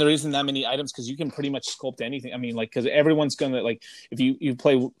 And there isn't that many items because you can pretty much sculpt anything. I mean, like, because everyone's gonna like, if you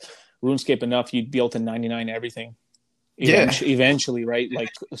play RuneScape enough, you'd be able to 99 everything. Eventually, right? Like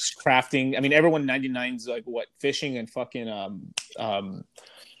crafting. I mean, everyone 99's like what, fishing and fucking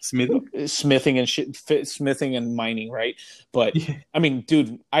smithing and shit, smithing and mining, right? But Yeah. I mean,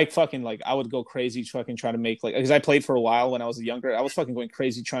 dude, I fucking like I would go crazy fucking trying to make like, because I played for a while when I was younger. I was fucking going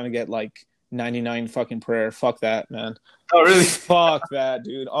crazy trying to get like 99 fucking prayer. Fuck that, man. Oh, really? Fuck that,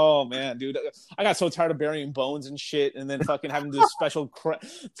 dude. Oh man, dude, I got so tired of burying bones and shit, and then fucking having this special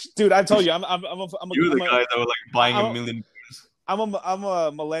dude. I told you, You're the guy that were like buying a million. I'm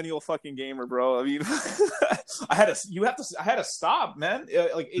a millennial fucking gamer, bro. I mean, I had to stop, man.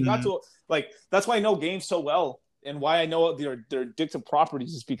 Like it got to like, that's why I know games so well, and why I know their addictive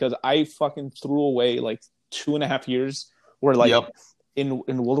properties is because I fucking threw away like 2.5 years where like in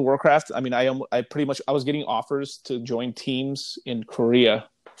World of Warcraft. I mean, I pretty much I was getting offers to join teams in Korea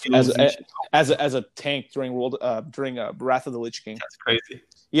as a tank during Wrath of the Lich King. That's crazy.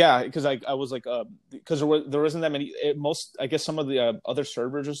 Yeah, because I was like, because there wasn't that many. Most, I guess, some of the other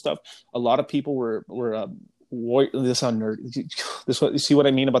servers and stuff. A lot of people were this on nerd. This what you see what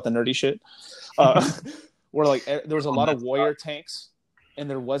I mean about the nerdy shit. Where like there was a lot of warrior tanks, and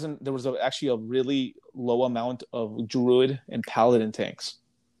there was actually a really low amount of druid and paladin tanks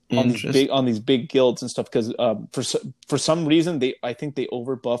on these big guilds and stuff. Because for some reason I think they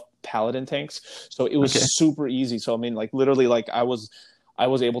overbuffed paladin tanks, so it was super easy. So I mean, like literally, like I was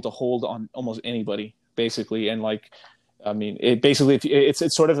able to hold on almost anybody basically, and like I mean,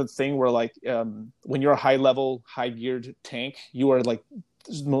 it's sort of a thing where like when you're a high level, high geared tank, you are like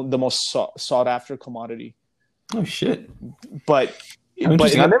the most sought after commodity. Oh shit! But I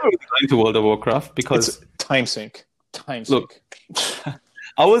never really got into World of Warcraft because it's time sink. Look,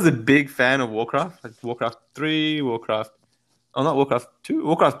 I was a big fan of Warcraft, like Warcraft 3, not Warcraft 2,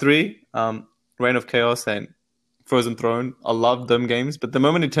 Warcraft 3, Reign of Chaos, and Frozen Throne. I loved them games, but the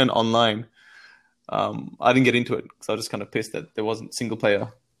moment it turned online, I didn't get into it because I was just kind of pissed that there wasn't single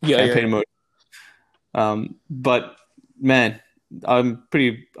player campaign mode. But man, I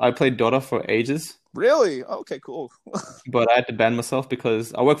played Dota for ages. Really? Okay, cool. But I had to ban myself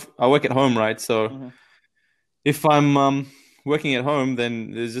because I work at home, right? So if I'm working at home,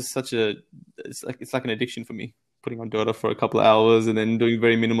 then there's just it's like an addiction for me. Putting on Dota for a couple of hours and then doing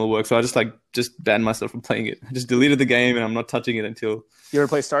very minimal work. So I just banned myself from playing it. I just deleted the game and I'm not touching it until. You ever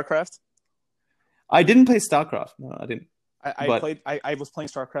play StarCraft? I didn't play StarCraft. No, I didn't. I was playing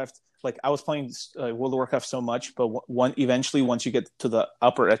StarCraft. Like I was playing World of Warcraft so much, but eventually once you get to the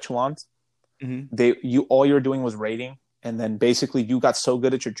upper echelons, all you're doing was raiding, and then basically you got so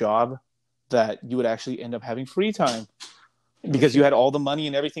good at your job that you would actually end up having free time. Because you had all the money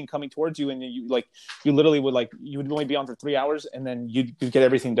and everything coming towards you, and you literally would you would only be on for 3 hours, and then you'd get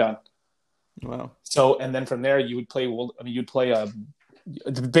everything done. Wow. So, and then from there you would play.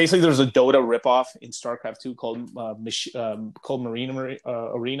 Basically, there's a Dota ripoff in StarCraft 2 called Marine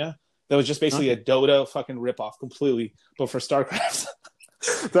Arena. That was just basically a Dota fucking ripoff completely, but for StarCraft.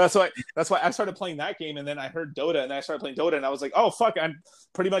 That's why I started playing that game, and then I heard Dota, and I started playing Dota, and I was like, oh fuck! I'm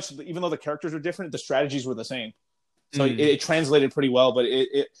pretty much, even though the characters were different, the strategies were the same. So it translated pretty well, but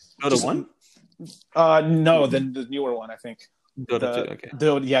it Dota 1? No, the newer one, I think. Dota 2, okay.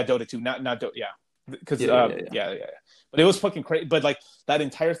 Dota 2, not Dota, yeah. Because yeah. But it was fucking crazy. But like that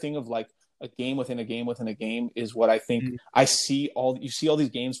entire thing of like a game within a game within a game is what I think you see all these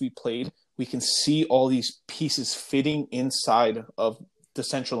games we played, we can see all these pieces fitting inside of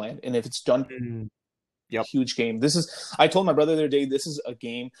Decentraland, and if it's done huge game. I told my brother the other day, this is a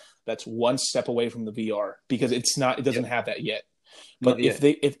game that's one step away from the VR because it doesn't have that yet. But Not yet.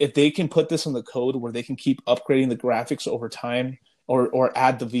 if they can put this in the code where they can keep upgrading the graphics over time, or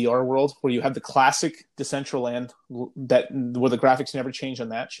add the VR world where you have the classic Decentraland that where the graphics never change on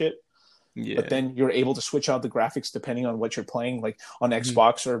that shit, Yeah. but then you're able to switch out the graphics depending on what you're playing. Like on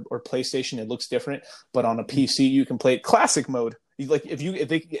Xbox or PlayStation, it looks different, but on a PC, you can play it classic mode. Like if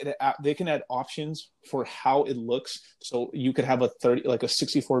they can add options for how it looks, so you could have a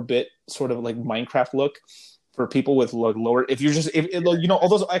 64-bit sort of like Minecraft look for people with lower. If you're just all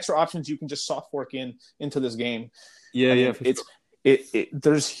those extra options, you can just soft fork into this game. Yeah, I mean, yeah. For sure.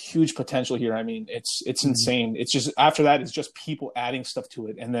 there's huge potential here. I mean, it's insane. It's just after that, it's just people adding stuff to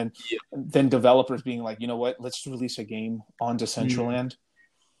it, and then developers being like, you know what, let's release a game on Decentraland,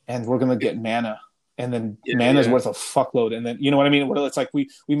 and we're gonna get mana, and then mana's worth a fuckload, and then you know what I mean. Where it's like we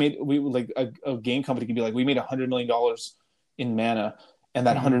like a game company can be like, we made $100 million in mana, and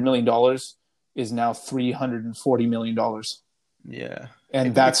that $100 million is now $340 million. Yeah.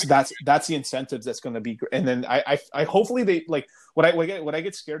 And that's the incentives that's going to be. And then I hopefully they like what I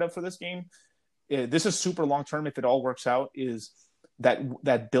get scared of for this game. This is super long term. If it all works out, is that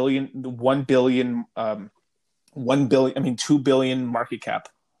 1 billion, I mean 2 billion market cap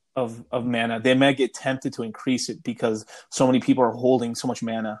of mana. They might get tempted to increase it because so many people are holding so much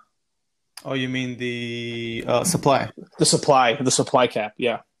mana. Oh, you mean the supply? The supply cap.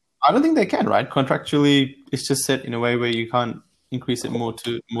 Yeah. I don't think they can, right? Contractually, it's just set in a way where you can't increase it more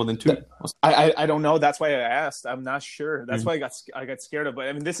than 2. I don't know. That's why I asked. I'm not sure. That's why I got scared of. But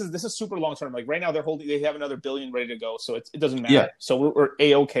I mean, this is super long term. Like right now, they have another billion ready to go, so it doesn't matter. Yeah. So we're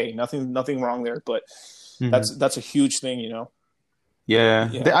a-okay. Nothing wrong there. But that's a huge thing, you know.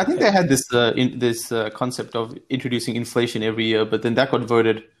 Yeah. I think they had this concept of introducing inflation every year, but then that got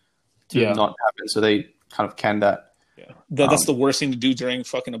voted to not happen. So they kind of canned that. Yeah, that's the worst thing to do during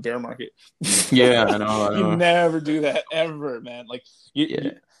fucking a bear market. Yeah, I know. You never do that ever, man. Like, I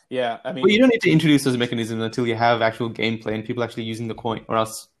mean, well, you don't need to introduce those mechanisms until you have actual gameplay and people actually using the coin, or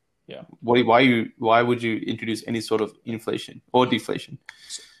else, why would you introduce any sort of inflation or deflation?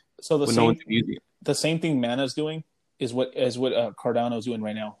 So the same thing Mana's doing is what Cardano's doing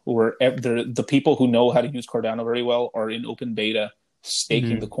right now, where the people who know how to use Cardano very well are in open beta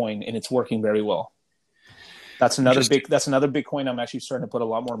staking the coin, and it's working very well. That's another big coin I'm actually starting to put a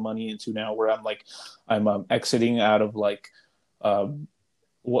lot more money into now, where I'm exiting out of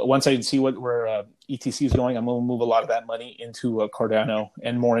once I see where ETC is going, I'm going to move a lot of that money into Cardano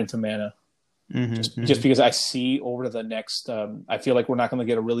and more into Mana. Just because I see over the next, I feel like we're not going to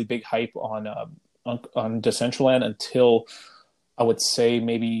get a really big hype on Decentraland until I would say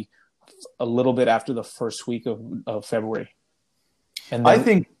maybe a little bit after the first week of February. And then, I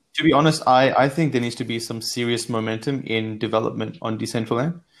think, to be honest, I think there needs to be some serious momentum in development on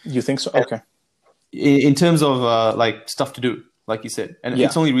Decentraland. You think so? Okay. In terms of stuff to do, like you said, and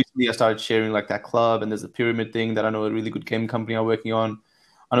it's only recently I started sharing like that club, and there's a pyramid thing that I know a really good game company are working on.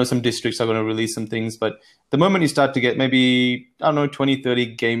 I know some districts are going to release some things, but the moment you start to get maybe, I don't know, 20,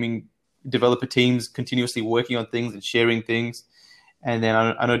 30 gaming developer teams continuously working on things and sharing things, and then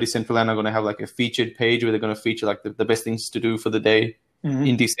I know Decentraland are going to have like a featured page where they're going to feature like the best things to do for the day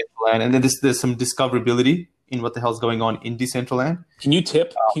in Decentraland, and then there's some discoverability in what the hell's going on in Decentraland. Can you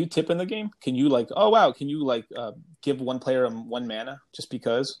tip? Can you tip in the game? Can you Can you give one player one mana just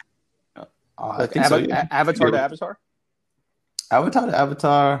because? I think so. Avatar to avatar. Avatar to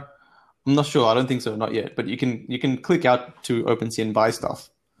avatar. I'm not sure. I don't think so. Not yet. But you can click out to OpenSea and buy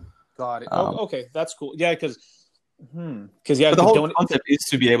stuff. Got it. Okay, that's cool. Yeah, because but the whole concept is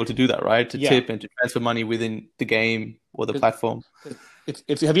to be able to do that, right? To tip and to transfer money within the game or the platform.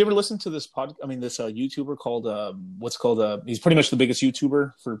 If have you ever listened to this this YouTuber called he's pretty much the biggest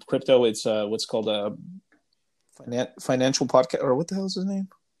YouTuber for crypto. It's what's called a financial podcast, or what the hell is his name?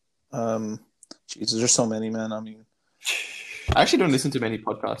 Jesus, there's so many, man. I mean, I actually don't listen to many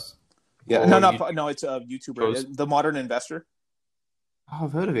podcasts. Yeah, no, it's a YouTuber, The Modern Investor. Oh,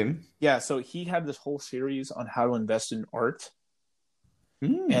 I've heard of him. Yeah, so he had this whole series on how to invest in art,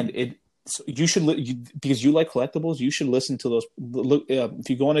 and you should because you like collectibles. You should listen to those. Look, if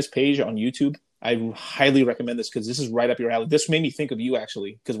you go on his page on YouTube, I highly recommend this because this is right up your alley. This made me think of you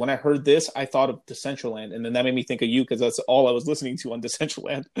actually, because when I heard this, I thought of Decentraland, and then that made me think of you because that's all I was listening to on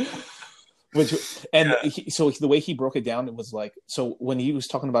Decentraland. So the way he broke it down, it was like, so when he was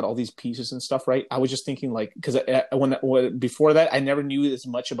talking about all these pieces and stuff, right? I was just thinking because when before that, I never knew as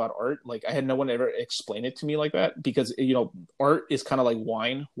much about art. Like I had no one ever explain it to me like that, because art is kind of like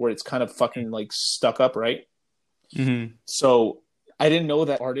wine, where it's kind of fucking like stuck up, right? Mm-hmm. So I didn't know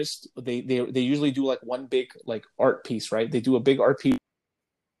that artists they usually do like one big like art piece, right? They do a big art piece,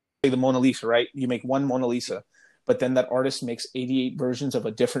 like the Mona Lisa, right? You make one Mona Lisa. but then that artist makes 88 versions of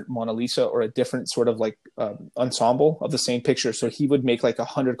a different Mona Lisa or a different sort of like ensemble of the same picture. So he would make like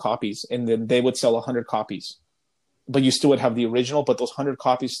 100 copies, and then they would sell 100 copies. But you still would have the original, but those 100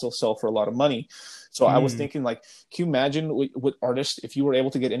 copies still sell for a lot of money. So I was thinking, like, can you imagine with artists, if you were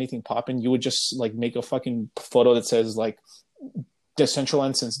able to get anything popping, you would just like make a fucking photo that says like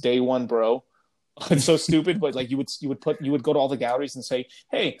Decentraland since day one, bro. It's so stupid, but like you would go to all the galleries and say,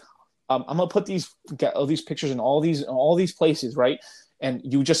 hey, I'm gonna put these pictures in all these places, right? And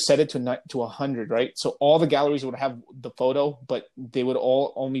you just set it to 100, right? So all the galleries would have the photo, but they would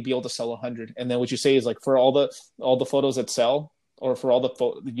all only be able to sell 100. And then what you say is like, for all the photos that sell, or for all the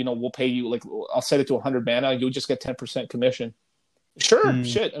we'll pay you, like, I'll set it to 100 mana. You'll just get 10% commission. Sure,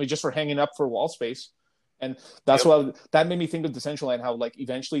 shit. I mean, just for hanging up for wall space. And that's that made me think of Decentraland, how like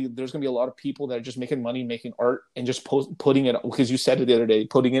eventually there's gonna be a lot of people that are just making money, making art, and just putting it, because you said it the other day,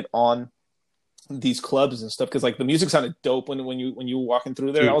 putting it on these clubs and stuff, because like the music sounded dope when you were walking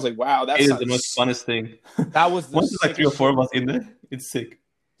through there. Dude, I was like, wow, that's the most funnest thing. That was once there's like 3 or 4 of us in there, it's sick.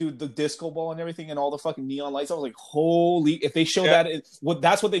 Dude, the disco ball and everything and all the fucking neon lights, I was like, holy, if they show that,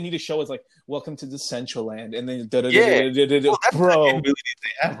 that's what they need to show, is like, welcome to Decentraland, and then bro, the abilities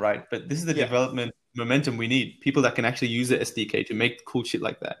they have, right? But this is the development momentum we need. People that can actually use the SDK to make cool shit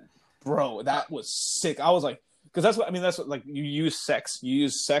like that. Bro, that was sick. I was like, because that's what like, you use sex,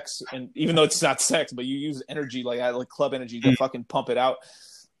 and even though it's not sex, but you use energy, like club energy to fucking pump it out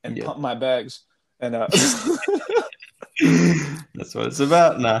and pump my bags. And that's what it's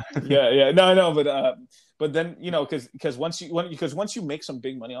about. Nah. But then, because once you make some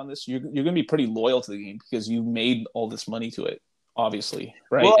big money on this, you're gonna be pretty loyal to the game, because you made all this money to it, obviously,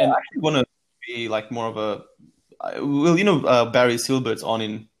 right? Well, I actually want to be like more of a Barry Silbert's on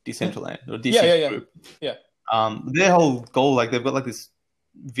in Decentraland or DC Group. Yeah. Their whole goal, like, they've got like this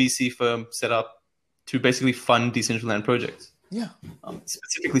VC firm set up to basically fund Decentraland projects. Yeah.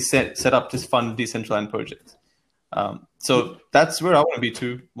 Specifically set up to fund Decentraland projects. So that's where I want to be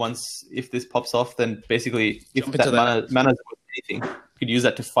too. If this pops off, then basically, if that mana is worth anything, you could use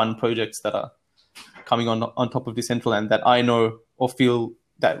that to fund projects that are coming on top of Decentraland that I know or feel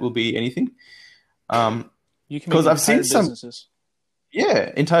that will be anything. Because I've seen some businesses.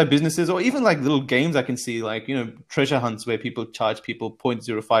 Yeah, entire businesses, or even like little games I can see, like, treasure hunts where people charge people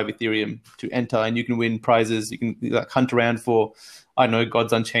 0.05 Ethereum to enter, and you can win prizes. You can like hunt around for, I don't know,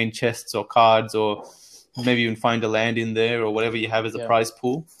 Gods Unchained chests or cards, or maybe even find a land in there, or whatever you have as a prize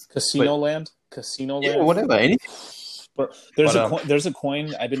pool. Casino land. Yeah, whatever, anything. But there's a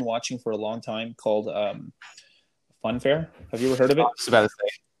coin I've been watching for a long time called Funfair. Have you ever heard of it? I was about to say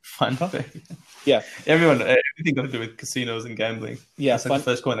Funfair. Yeah. Everything got to do with casinos and gambling. Yeah. That's like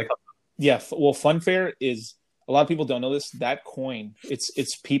the first coin that comes up. Yeah. Well, Funfair is, a lot of people don't know this. That coin, it's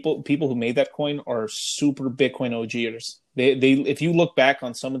people who made that coin are super Bitcoin OGers. They if you look back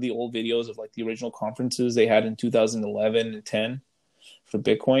on some of the old videos of like the original conferences they had in 2011 and 10 for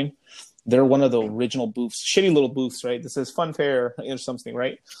Bitcoin, they're one of the original booths, shitty little booths, right? That says Funfair or something,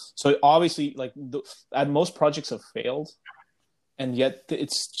 right? So obviously, like, most projects have failed. And yet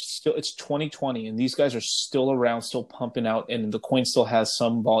it's 2020, and these guys are still around, still pumping out, and the coin still has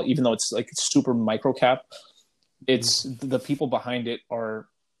some vol, even though it's super micro cap. It's the people behind it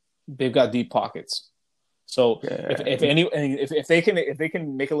they've got deep pockets. So if they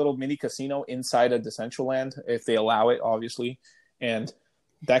can make a little mini casino inside of Decentraland, if they allow it, obviously, and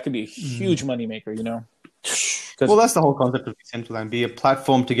that could be a huge moneymaker, Well, that's the whole concept of Decentraland: be a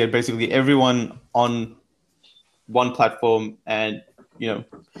platform to get basically everyone on one platform, and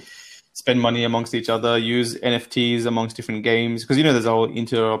spend money amongst each other, use NFTs amongst different games, because there's a whole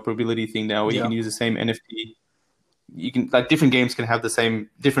interoperability thing now where you can use the same NFT. You can, like, different games can have the same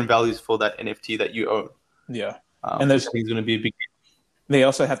different values for that NFT that you own. Yeah, and there's going to be a big. They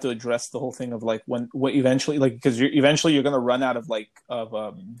also have to address the whole thing of like what eventually, like, because you're going to run out of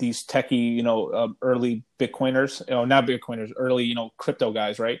these techie early Bitcoiners, not Bitcoiners, early crypto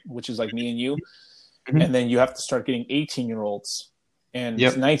guys, right? Which is like me and you. Mm-hmm. And then you have to start getting 18-year-olds and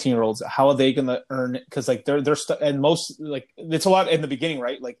 19-year-olds. How are they going to earn it? Because like they're and most, like, it's a lot in the beginning,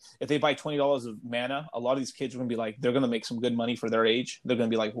 right? Like, if they buy $20 of mana, a lot of these kids are going to be like, they're going to make some good money for their age. They're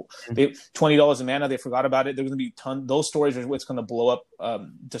going to be like, they $20 of mana, they forgot about it. They're going to be those stories are what's going to blow up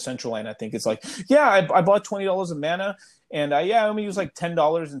Decentraland. I think it's like, I bought $20 of mana. And I only use like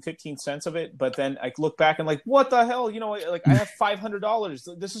 $10.15 of it, but then I look back and like, what the hell? Like, I have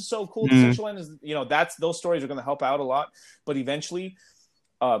 $500. This is so cool. Decentraland is, those stories are going to help out a lot. But eventually,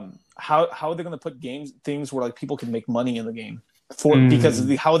 how are they going to put things where like people can make money in the game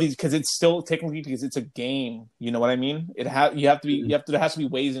because it's still technically, because it's a game. You know what I mean? There has to be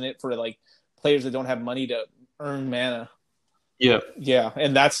ways in it for like players that don't have money to earn mana. Yeah. Yeah,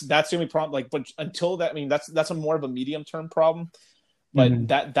 and that's the only problem. Like, but until that, I mean, that's a more of a medium term problem. But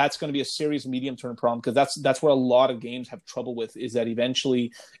that's going to be a serious medium term problem because that's where a lot of games have trouble with is that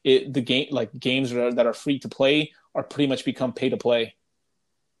eventually games that are free to play are pretty much become pay to play.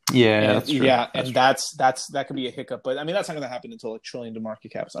 Yeah, that's true. Yeah, and that could be a hiccup. But I mean, that's not going to happen until like trillion to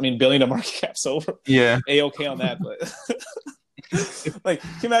market caps. I mean, billion to market caps over. Yeah. A-okay on that, but like, can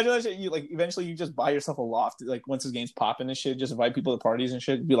you imagine that shit? You like eventually you just buy yourself a loft. Like once this game's popping and shit, just invite people to parties and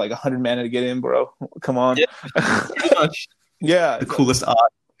shit. It'd be like 100 mana to get in, bro. Come on. Yeah, pretty much. Yeah, the coolest art.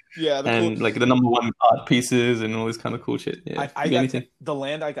 Yeah, like the number one art pieces and all this kind of cool shit. Yeah, the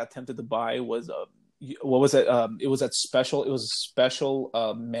land I got tempted to buy was what was it? It was a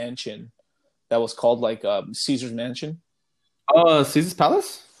special mansion that was called like Caesar's Mansion. Oh, Caesar's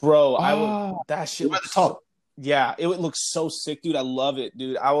Palace, bro. That shit. At the top. Yeah, it would look so sick, dude. I love it,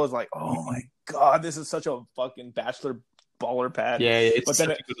 dude. I was like, oh my god, this is such a fucking bachelor baller pad. Yeah, it's such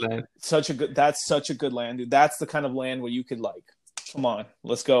a good land. That's such a good land, dude. That's the kind of land where you could like, come on,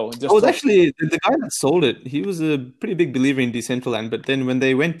 let's go. Actually the guy that sold it. He was a pretty big believer in Decentraland, but then when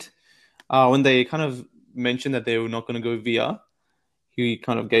they kind of mentioned that they were not going to go VR, he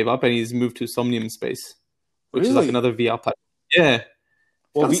kind of gave up and he's moved to Somnium Space, which is like another VR platform. Yeah,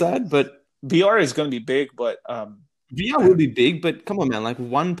 well, sad, but VR is going to be big, but VR will be big. But come on, man, like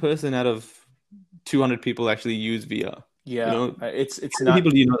one person out of 200 people actually use VR. Yeah, you know? It's how not many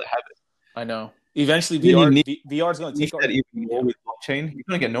people do you know that have it? I know. Eventually, VR is going to take that even more with blockchain. You're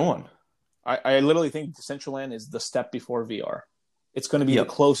going to get no one. I literally think Decentraland is the step before VR. It's going to be the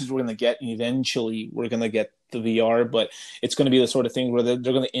closest we're going to get, and eventually we're going to get the VR. But it's going to be the sort of thing where they're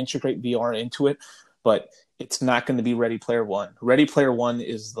going to integrate VR into it, but it's not going to be Ready Player One. Ready Player One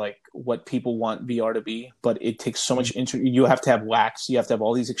is like what people want VR to be, but it takes so much. You have to have wax, you have to have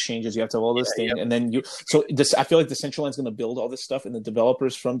all these exchanges, you have to have all this thing, and then I feel like Decentraland's going to build all this stuff, and the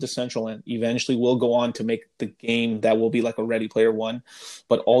developers from Decentraland eventually will go on to make the game that will be like a Ready Player One.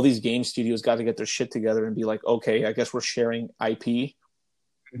 But all these game studios got to get their shit together and be like, okay, I guess we're sharing IP.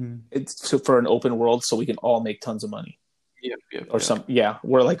 It's for an open world, so we can all make tons of money.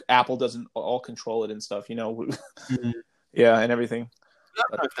 Where like Apple doesn't all control it and stuff, you know. And everything. I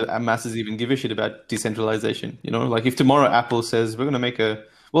don't know if the masses even give a shit about decentralization, you know. Like if tomorrow Apple says we're going to make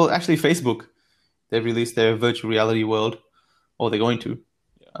actually Facebook, they've released their virtual reality world, or they're going to.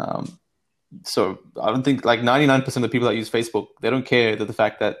 So I don't think like 99% of the people that use Facebook, they don't care that the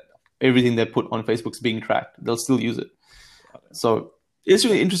fact that everything they put on Facebook's being tracked. They'll still use it. So it's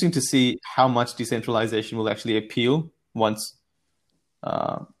really interesting to see how much decentralization will actually appeal once,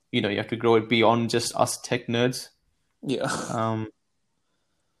 you have to grow it beyond just us tech nerds. Yeah.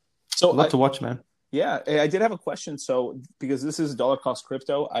 So a lot to watch, man. Yeah, I did have a question. So because this is dollar cost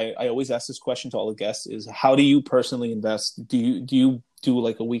crypto, I always ask this question to all the guests: is how do you personally invest? Do you do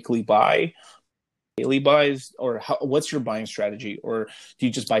like a weekly buy, daily buys, or what's your buying strategy? Or do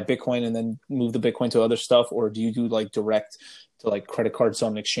you just buy Bitcoin and then move the Bitcoin to other stuff, or do you do like direct to like credit cards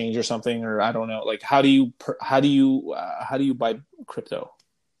on an exchange or something, or I don't know, like how do you buy crypto?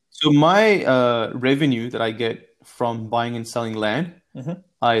 So my revenue that I get from buying and selling land,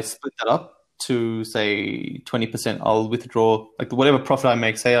 I split that up to say 20%. I'll withdraw like whatever profit I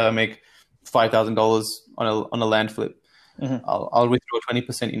make. Say I make $5,000 on a land flip, I'll withdraw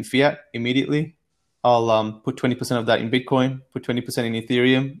 20% in fiat immediately. I'll put 20% of that in Bitcoin, put 20% in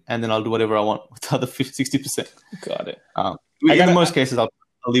Ethereum, and then I'll do whatever I want with the other 60%. Got it. In most cases, I'll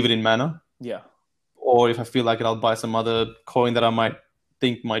leave it in Mana. Yeah. Or if I feel like it, I'll buy some other coin that I might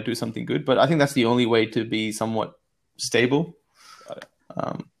think might do something good. But I think that's the only way to be somewhat stable. Got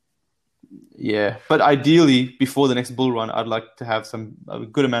it. Yeah. But ideally, before the next bull run, I'd like to have a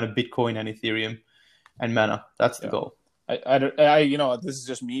good amount of Bitcoin and Ethereum and Mana. That's the goal. This is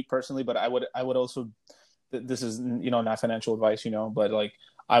just me personally, but I would also, this is, not financial advice, but like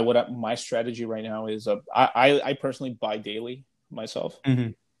my strategy right now is I personally buy daily myself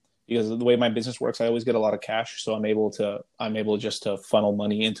because of the way my business works. I always get a lot of cash, so I'm able just to funnel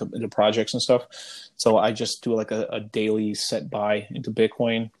money into projects and stuff. So I just do like a daily set buy into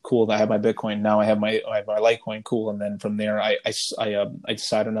Bitcoin. Cool. I have my Bitcoin now. I have my Litecoin. Cool. And then from there, I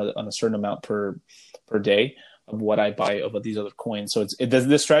decide on a certain amount per day of what I buy of these other coins. So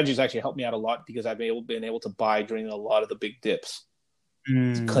this strategy has actually helped me out a lot because I've been able to buy during a lot of the big dips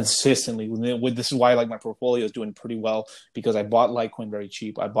consistently. This is why like my portfolio is doing pretty well because I bought Litecoin very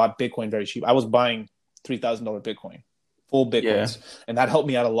cheap. I bought Bitcoin very cheap. I was buying $3,000 Bitcoin, full Bitcoins, and that helped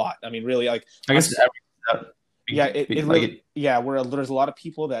me out a lot. I mean, really, like I guess it averages out Yeah, it really, yeah, where there's a lot of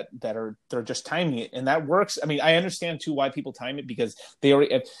people they're just timing it, and that works. I mean, I understand too why people time it, because they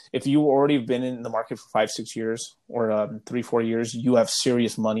already, if you already have been in the market for 5-6 years or 3-4 years, you have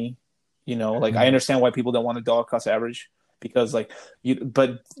serious money. Like I understand why people don't want a dollar cost average, because like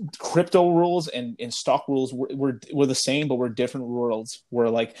but crypto rules and stock rules were the same, but we're different worlds, where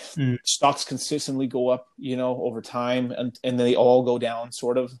like stocks consistently go up, over time, and then they all go down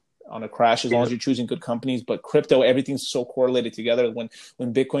sort of on a crash, as long as you're choosing good companies. But crypto, everything's so correlated together. When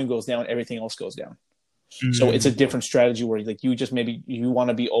Bitcoin goes down, everything else goes down. So it's a different strategy, where like you just, maybe you want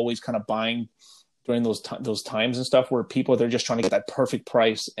to be always kind of buying during those times and stuff, where people, they're just trying to get that perfect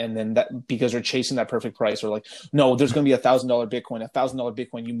price, and then that, because they're chasing that perfect price, or like, no, there's going to be $1,000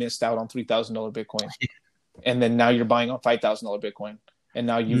 Bitcoin, you missed out on $3,000 Bitcoin, and then now you're buying on $5,000 Bitcoin. And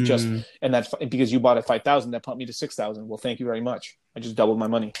now you've just, and that's because you bought at 5,000, that pumped me to 6,000. Well, thank you very much. I just doubled my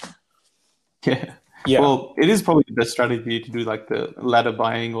money. Yeah. Well, it is probably the best strategy to do like the ladder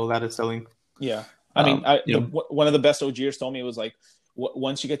buying or ladder selling. Yeah. I mean, one of the best OGers told me, it was like,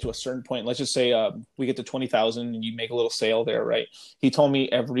 once you get to a certain point, let's just say we get to 20,000 and you make a little sale there, right? He told me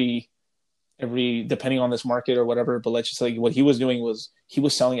every depending on this market or whatever, but let's just say what he was doing was he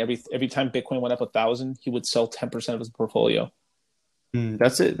was selling every time Bitcoin went up 1,000, he would sell 10% of his portfolio.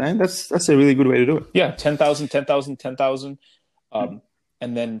 That's it, man. That's a really good way to do it. Yeah, 10,000, 10,000, 10,000.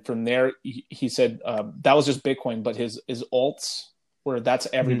 And then from there, he said that was just Bitcoin, but his alts, where that's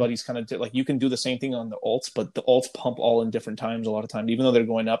everybody's kind of like, you can do the same thing on the alts, but the alts pump all in different times. A lot of times, even though they're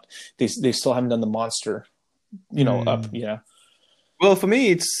going up, they still haven't done the monster, up. Yeah. Well, for me,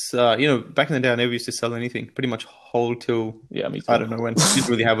 it's back in the day, I never used to sell anything. Pretty much hold till me too. I don't know when. Didn't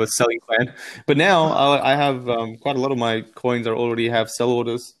really have a selling plan. But now I have quite a lot of my coins are already have sell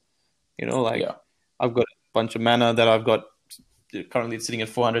orders. I've got a bunch of mana that I've got. Currently, it's sitting at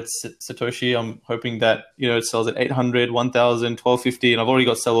 400 Satoshi. I'm hoping that it sells at 800, 1,000, 1,250, and I've already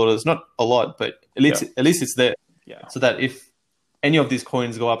got sell orders. Not a lot, but at least it's there. Yeah. So that if any of these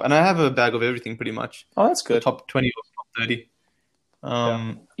coins go up, and I have a bag of everything pretty much. Oh, that's good. The top 20 or top 30.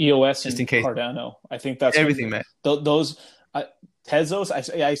 EOS just and in case. Cardano. I think that's everything, man. Those Tezos.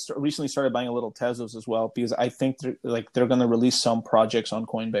 I recently started buying a little Tezos as well, because I think they're going to release some projects on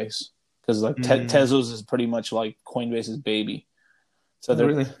Coinbase, because like Tezos is pretty much like Coinbase's baby. So they're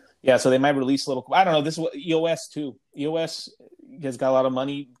really? Yeah, so they might release a little. I don't know. This is what EOS too. EOS has got a lot of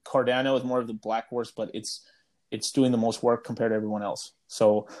money. Cardano is more of the black horse, but it's doing the most work compared to everyone else.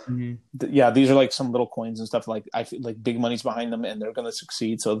 So these are like some little coins and stuff. Like I feel like big money's behind them, and they're going to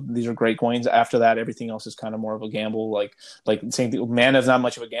succeed. So these are great coins. After that, everything else is kind of more of a gamble. Like same thing. Mana is not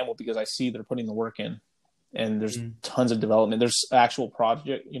much of a gamble, because I see they're putting the work in, and there's tons of development. There's actual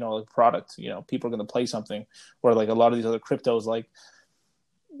project, like product. People are going to play something. Where like a lot of these other cryptos, like.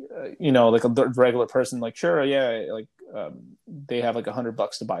 Like a regular person, like, sure, yeah, like they have like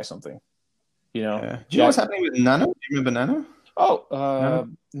 $100 to buy something. Do you know what's happening with Nano? Do you remember Nano? Oh,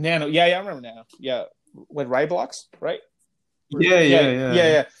 Nano. Yeah, I remember Nano. Yeah, with Roblox, right?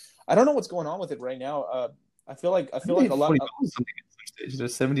 Yeah. I don't know what's going on with it right now. I feel like a lot. Something at some stage.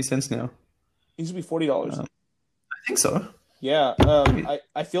 There's 70 cents now. It used to be $40. I think so. Yeah.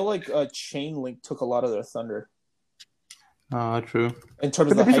 I feel like Chainlink took a lot of their thunder. True. In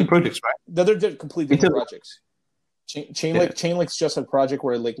terms of the different projects, right? They're completely different projects. Chainlink's just a project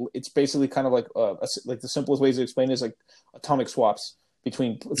where like it's basically kind of like like the simplest ways to explain it is like atomic swaps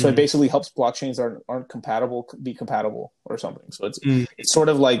between. So it basically helps blockchains aren't compatible be compatible or something. So it's sort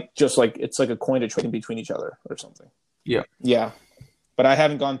of like just like it's like a coin to trade between each other or something. Yeah. Yeah. But I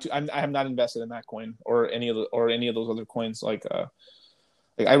haven't gone to. I have not invested in that coin or any of those other coins. Like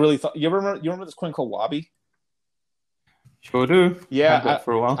I really thought. You remember this coin called Wabi? Sure do. Yeah, had that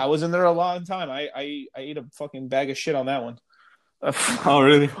for a while. I was in there a long time. I ate a fucking bag of shit on that one. Oh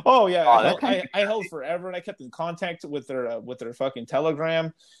really? Oh yeah. I held forever, and I kept in contact with their fucking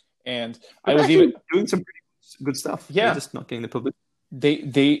Telegram, and I was even doing some pretty good stuff. Yeah, they're just not getting the public.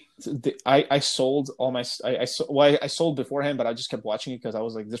 I sold all my. I sold beforehand, but I just kept watching it because I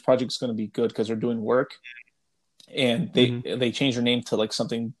was like, this project's going to be good because they're doing work, and they changed their name to like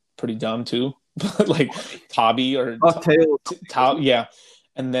something pretty dumb too. Like Tabi or yeah,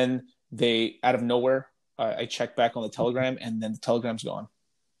 and then they out of nowhere, I checked back on the Telegram, and then the Telegram's gone.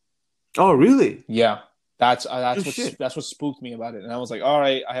 Oh really? Yeah, that's what spooked me about it, and I was like, all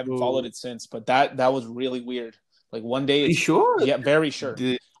right, I haven't followed it since, but that was really weird. Like one day, are you sure? Yeah, very sure.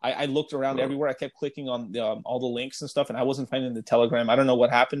 I looked around everywhere. I kept clicking on all the links and stuff, and I wasn't finding the Telegram. I don't know what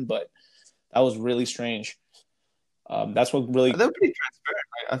happened, but that was really strange. That's what really. They're pretty transparent.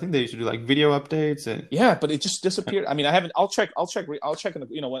 I think they used to do like video updates and Yeah, but it just disappeared. I mean, I haven't. I'll check. In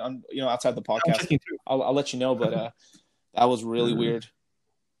the, when I'm outside the I'm podcast. checking too. I'll let you know. But that was really weird.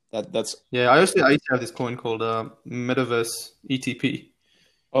 That's Yeah, I used to have this coin called Metaverse ETP.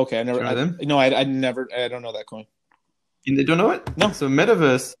 okay. I Do you never. remember them? No, I never. I don't know that coin. You don't know it? No. So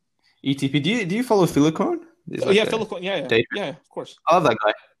Metaverse ETP. Do you follow Philocoin? He's Oh, like yeah, a Philip. Yeah, data. yeah, of course. I love that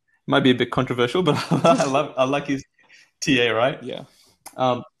guy. Might be a bit controversial, but I like his TA, right? Yeah.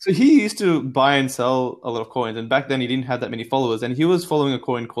 So he used to buy and sell a lot of coins, and back then he didn't have that many followers, and he was following a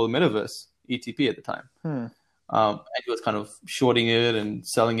coin called Metaverse ETP at the time. And he was kind of shorting it and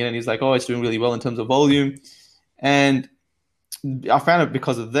selling it, and he's like, "Oh, it's doing really well in terms of volume." And I found it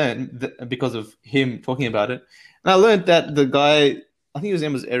because of him talking about it, and I learned that the guy, I think his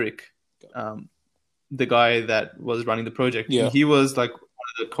name was Eric, the guy that was running the project. Yeah. He was like one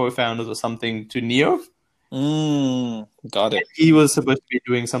of the co-founders or something to Neo. Got it. He was supposed to be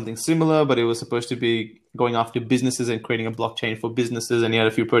doing something similar, but it was supposed to be going after businesses and creating a blockchain for businesses. And he had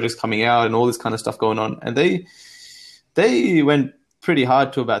a few projects coming out and all this kind of stuff going on. And they went pretty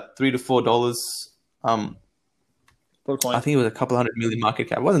hard to about $3 to $4. Per coin. I think it was a couple $100 million market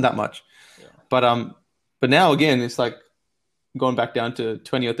cap. It wasn't that much, but now again, it's like going back down to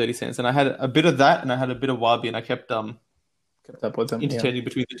 20 or 30 cents. And I had a bit of that, and I had a bit of Wabi, and I kept up with them. interchanging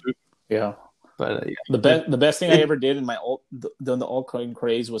between the two. Yeah. But yeah. The best thing I ever did in my the altcoin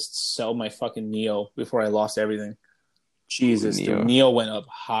craze was sell my fucking Neo before I lost everything. Jesus, dude, Neo went up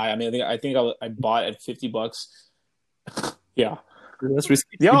high. I mean, I think I bought at $50. Yeah, that's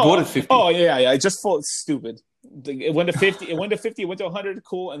risky. You bought it 50. Oh yeah. I just felt stupid. It went to 50. It went to 50. It went to 100.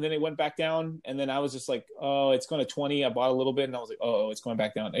 Cool, and then it went back down. And then I was just like, oh, it's going to 20. I bought a little bit, and I was like, oh, it's going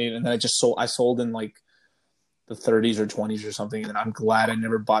back down. And then I just sold. I sold in like the 30s or 20s or something, and I'm glad I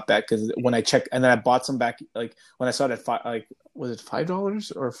never bought back, because when I checked, and then I bought some back, like when I saw it at was it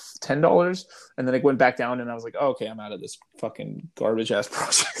 $5 or $10, and then it went back down, and I was like, oh, okay, I'm out of this fucking garbage ass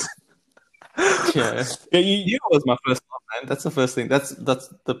project. Yeah, Neo was my first love, man. That's the first thing. That's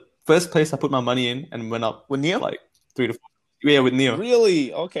the first place I put my money in, and went up with Neo, like 3 to 4. Yeah, with Neo.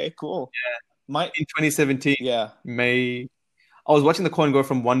 Really? Okay, cool. Yeah, in 2017. Yeah, May. I was watching the coin go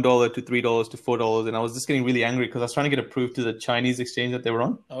from $1 to $3 to $4, and I was just getting really angry because I was trying to get approved to the Chinese exchange that they were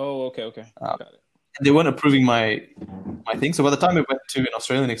on. Oh, okay. Got it. And they weren't approving my thing. So by the time it went to an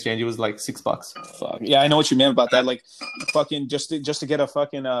Australian exchange, it was like $6. Fuck. Yeah, I know what you meant about that. Like, fucking just to get a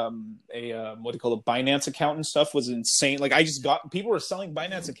fucking what do you call it, Binance account and stuff was insane. Like, people were selling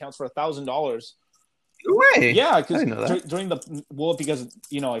Binance accounts for $1,000. No way. Yeah, because during because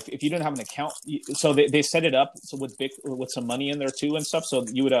if you didn't have an account, so they set it up so with some money in there too and stuff. So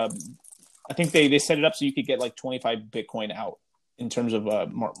you would I think they set it up so you could get like 25 Bitcoin out. In terms of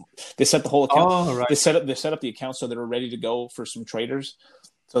they set the whole account. Oh, right. They set up the account so they were ready to go for some traders.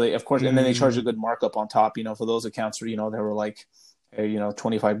 So they, of course, and then they charged a good markup on top. For those accounts where they were like,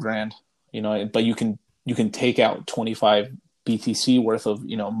 $25,000. But you can take out 25 BTC worth of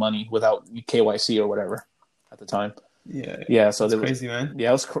money without KYC or whatever at the time. Yeah. So that's crazy, man.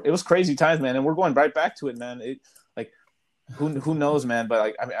 Yeah, it was crazy times, man. And we're going right back to it, man. It like who knows, man. But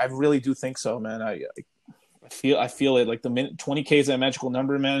like, I really do think so, man. I feel it. Like the minute 20K is that magical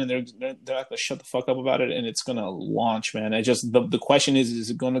number, man, and they're not gonna shut the fuck up about it, and it's gonna launch, man. I just the question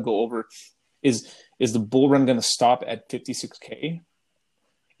is it gonna go over? Is the bull run gonna stop at 56K?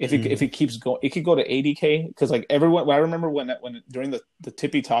 If it keeps going, it could go to 80K, because like everyone. Well, I remember when during the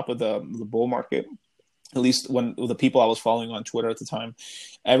tippy top of the bull market, at least when the people I was following on Twitter at the time,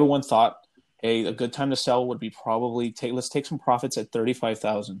 everyone thought, hey, a good time to sell would be probably let's take some profits at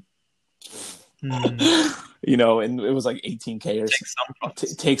 35,000. And it was like 18K or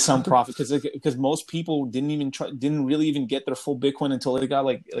take some profit, because most people didn't really even get their full Bitcoin until they got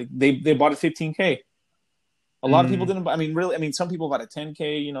like they bought at 15K. A lot of people didn't. I mean, some people bought at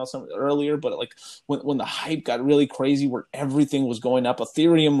 10K, some earlier, but like when the hype got really crazy, where everything was going up,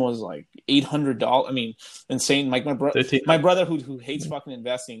 Ethereum was like $800. I mean, insane. Like my brother who hates fucking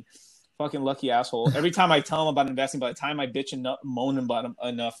investing. Fucking lucky asshole. Every time I tell him about investing, by the time I bitch and moan about him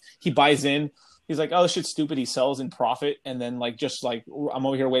enough, he buys in. He's like, oh, this shit's stupid. He sells in profit, and then I'm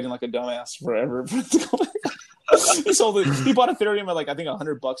over here waiting like a dumbass forever. He sold it. He bought Ethereum at like, I think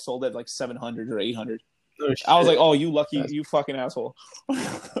 $100, sold at like 700 or 800. Oh, I was like, oh, you lucky, you fucking asshole.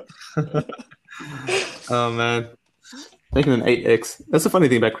 Oh man, making an 8x. That's the funny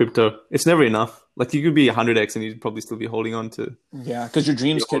thing about crypto. It's never enough. Like, you could be 100x and you'd probably still be holding on to. Yeah, because your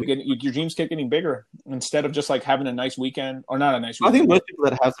dreams kept getting bigger, instead of just like having a nice weekend, or not a nice weekend. I think most people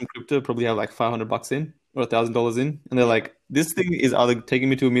that have some crypto probably have like $500 in or $1,000 in, and they're like, this thing is either taking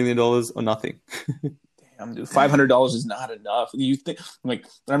me to $1 million or nothing. damn, dude, $500 is not enough. You think like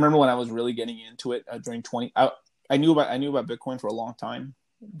I remember when I was really getting into it during 20. I knew about Bitcoin for a long time,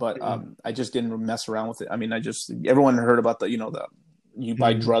 but I just didn't mess around with it. I mean, everyone heard about the you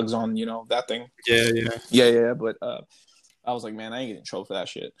buy drugs on that thing. Yeah. But I was like, man, I ain't getting in trouble for that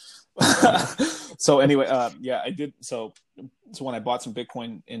shit. So anyway, I did. So when I bought some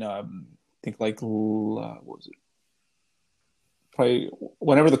Bitcoin in I think like what was it? Probably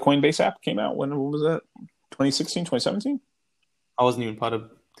whenever the Coinbase app came out. When was that? 2016, 2017? I wasn't even part of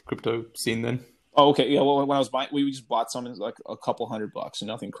the crypto scene then. Oh, okay. Yeah. Well, when I was buying, we just bought some, like a couple $100,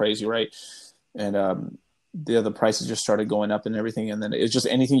 nothing crazy, right? And the prices just started going up and everything, and then it's just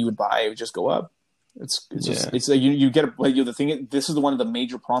anything you would buy, it would just go up. It's you get the thing. This is one of the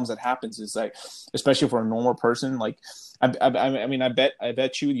major problems that happens is like, especially for a normal person. Like, I mean, I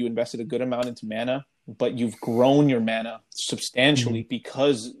bet you invested a good amount into mana, but you've grown your mana substantially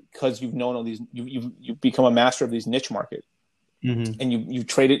because you've known all these. You've become a master of these niche market, and you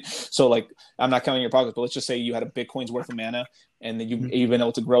trade it. So like, I'm not counting your pockets, but let's just say you had a Bitcoin's worth of mana, and then you've been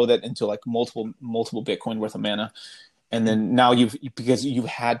able to grow that into like multiple Bitcoin worth of mana. And then now because you've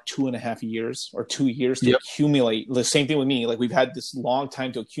had 2.5 years or 2 years to accumulate. The same thing with me. Like we've had this long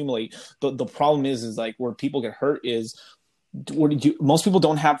time to accumulate. The problem is like where people get hurt is most people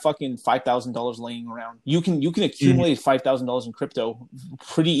don't have fucking $5,000 laying around. You can accumulate $5,000 in crypto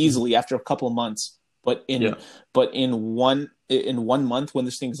pretty easily after a couple of months. But in 1 month when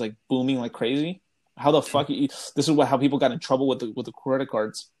this thing's like booming like crazy, how the fuck? This is how people got in trouble with the credit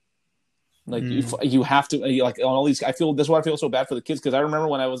cards. Like you have to like on all these. That's why I feel so bad for the kids, because I remember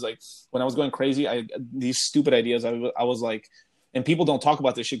when I was going crazy, these stupid ideas. I was like, and people don't talk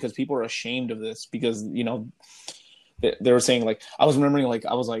about this shit because people are ashamed of this because they were saying like I was remembering like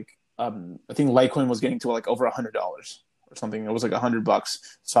I was like I think Litecoin was getting to like over $100 or something. It was like $100.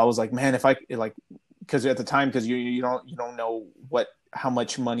 So I was like, man, if I like, because at the time, because you don't know how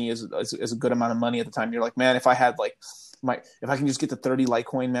much money is a good amount of money at the time. You're like, man, if I had like. If I can just get to 30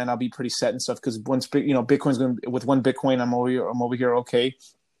 Litecoin, man, I'll be pretty set and stuff. Because once Bitcoin's going with 1 Bitcoin, I'm over here okay.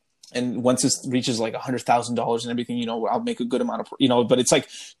 And once this reaches like $100,000 and everything, I'll make a good amount of But it's like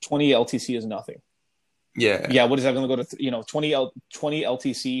 20 LTC is nothing. Yeah. What is that going to go to? 20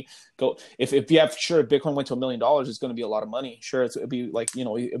 LTC go. If you have if Bitcoin went to $1 million, it's going to be a lot of money. Sure, it'd be like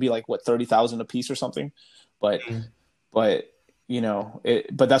it'd be like what 30,000 a piece or something. But but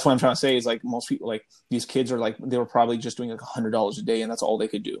that's what I'm trying to say is like most people, like these kids are like, they were probably just doing like $100 a day and that's all they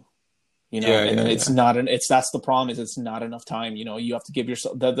could do, that's the problem is it's not enough time. You have to give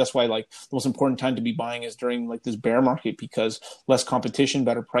yourself that's why like the most important time to be buying is during like this bear market, because less competition,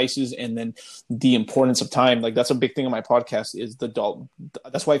 better prices. And then the importance of time, like that's a big thing on my podcast is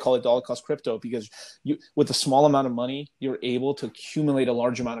that's why I call it dollar cost crypto, because with a small amount of money, you're able to accumulate a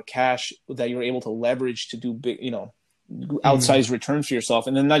large amount of cash that you're able to leverage to do big, outsized returns for yourself.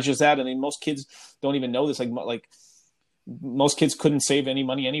 And then not just that, I mean, most kids don't even know this. Like most kids couldn't save any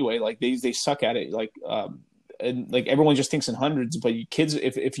money anyway. Like they suck at it. Like and like everyone just thinks in hundreds, but kids,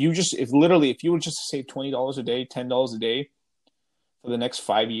 if you were just to save $20 a day, $10 a day for the next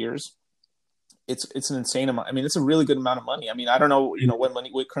 5 years, it's an insane amount. I mean, it's a really good amount of money. I mean, I don't know,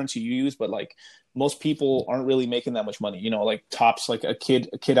 what currency you use, but like most people aren't really making that much money. Like tops, like a kid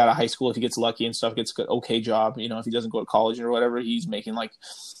out of high school, if he gets lucky and stuff, gets an okay job. If he doesn't go to college or whatever, he's making like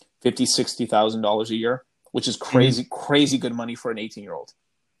 $50,000-$60,000 a year, which is crazy good money for an 18-year-old.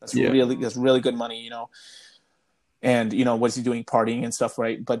 That's really good money. And what's he doing, partying and stuff,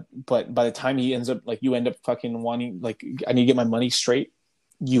 right? But by the time he ends up like, you end up fucking wanting like, I need to get my money straight.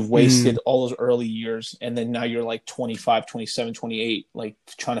 You've wasted all those early years, and then now you're like 25, 27, 28, like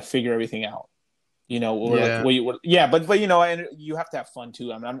trying to figure everything out. But and you have to have fun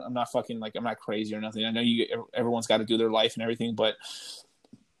too. I mean, I'm not fucking like, I'm not crazy or nothing. I know everyone's got to do their life and everything, but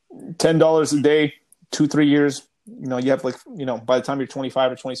 $10 a day, 2-3 years, you have like, by the time you're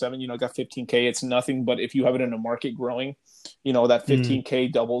 25 or 27, got 15K. It's nothing, but if you have it in a market growing, that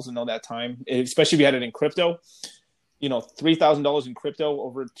 15K doubles in all that time, especially if you had it in crypto. $3,000 in crypto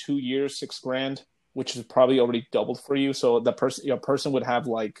over 2 years, $6,000, which is probably already doubled for you. So the person would have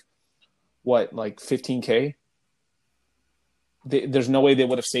like 15K. There's no way they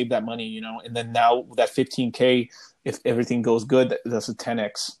would have saved that money, And then now that 15K, if everything goes good, that's a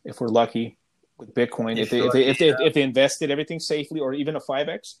 10x if we're lucky with Bitcoin. If they invested everything safely, or even a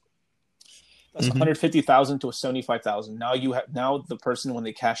 5x, that's 150,000 to 75,000. Now the person, when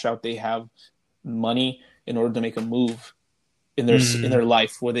they cash out, they have money in order to make a move in their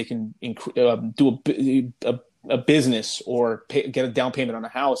life where they can do a business or get a down payment on a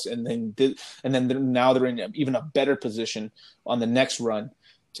house, and then now they're in even a better position on the next run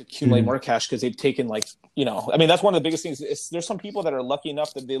to accumulate more cash because they've taken like, I mean, that's one of the biggest things. There's some people that are lucky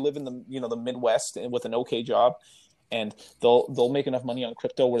enough that they live in the Midwest and with an okay job, and they'll make enough money on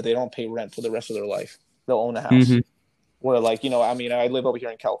crypto where they don't pay rent for the rest of their life. They'll own a house. Where like, I mean, I live over here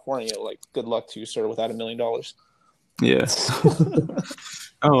in California, like good luck to you, sir, without $1 million. Yeah.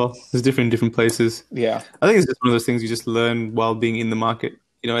 Oh, there's different places. Yeah. I think it's just one of those things you just learn while being in the market.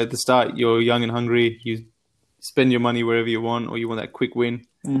 At the start, you're young and hungry. You spend your money wherever you want, or you want that quick win.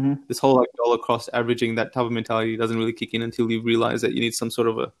 This whole like dollar cost averaging, that type of mentality doesn't really kick in until you realize that you need some sort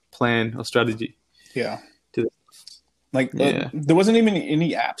of a plan or strategy. Yeah. There wasn't even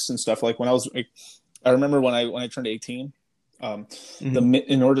any apps and stuff. Like when I remember when I turned 18,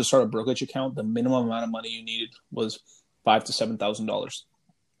 in order to start a brokerage account, the minimum amount of money you needed was $5,000 to $7,000.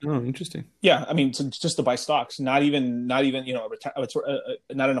 Oh, interesting. Yeah, I mean, just to buy stocks, not even not in a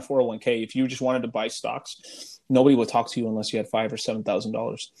 401k. If you just wanted to buy stocks, nobody would talk to you unless you had $5,000 or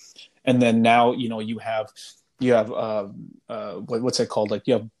 $7,000. And then now, you have what's it called? Like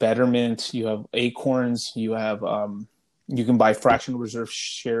you have Betterment, you have Acorns, you have you can buy fractional reserve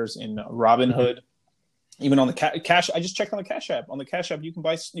shares in Robinhood. Even on the Cash, I just checked on the Cash App. On the Cash App, you can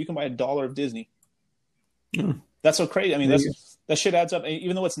buy $1 of Disney. That's so crazy. I mean, that shit adds up.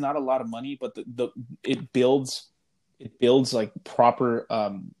 Even though it's not a lot of money, but it builds like proper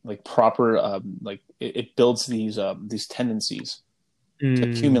it builds these tendencies to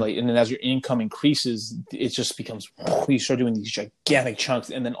accumulate, and then as your income increases, it just becomes, you start doing these gigantic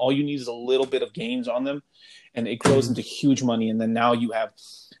chunks, and then all you need is a little bit of gains on them, and it grows into huge money. And then now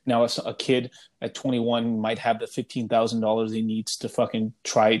a kid at 21 might have the $15,000 he needs to fucking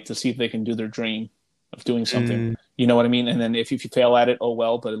try to see if they can do their dream of doing something. You know what I mean? And then if you fail at it, oh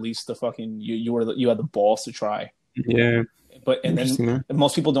well, but at least the fucking you had the balls to try. Yeah. And then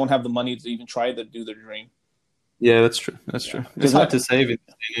most people don't have the money to even try to do their dream. Yeah, that's true. It's hard to save in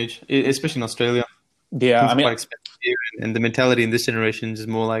this age, especially in Australia. Yeah, I mean, quite expensive here, and the mentality in this generation is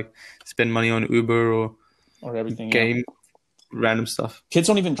more like spend money on Uber or everything, game, random stuff. Kids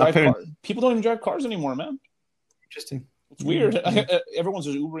don't even drive cars. People don't even drive cars anymore, man. Interesting. It's weird. Everyone's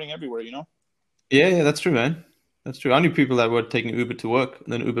just Ubering everywhere, Yeah, that's true, man. That's true. I knew people that were taking Uber to work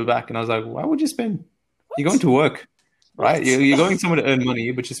and then Uber back, and I was like, why would you spend? What? You're going to work, right? You're going somewhere to earn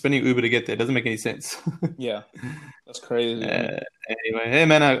money, but you're spending Uber to get there. It doesn't make any sense. Yeah, that's crazy. Anyway, hey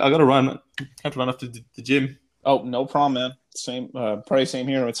man, I got to run. I have to run off to the gym. Oh, no problem, man. Same, probably same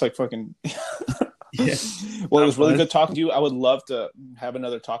here. It's like fucking. Yeah. Well, it was really good talking to you. I would love to have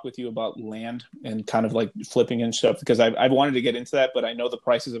another talk with you about land and kind of like flipping and stuff, because I've wanted to get into that, but I know the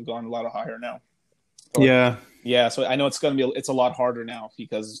prices have gone a lot higher now. So, yeah. So I know it's a lot harder now,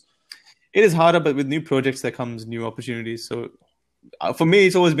 because it is harder, but with new projects there comes new opportunities. So for me,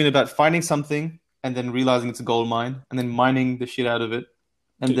 it's always been about finding something and then realizing it's a gold mine, and then mining the shit out of it,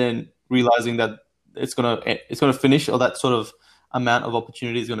 and then realizing that it's gonna finish, or that sort of amount of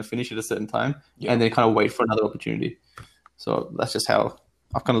opportunity is going to finish at a certain time, and then kind of wait for another opportunity. So that's just how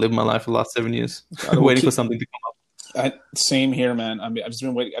I've kind of lived my life for the last 7 years, waiting for something to come up. Same here, man. I've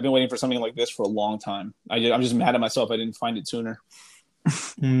been waiting for something like this for a long time. I'm just mad at myself I didn't find it sooner.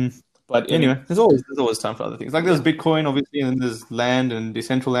 But anyway, there's always time for other things. Like there's Bitcoin, obviously, and then there's land and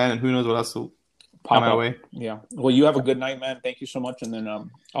Decentraland, and who knows what else will come my way. Yeah. Well, you have a good night, man. Thank you so much, and then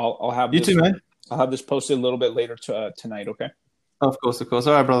I'll have you too, man. I'll have this posted a little bit later tonight. Okay. Of course.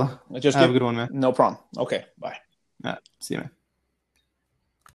 All right, brother. Have a good one, man. No problem. Okay. Bye. See you, man.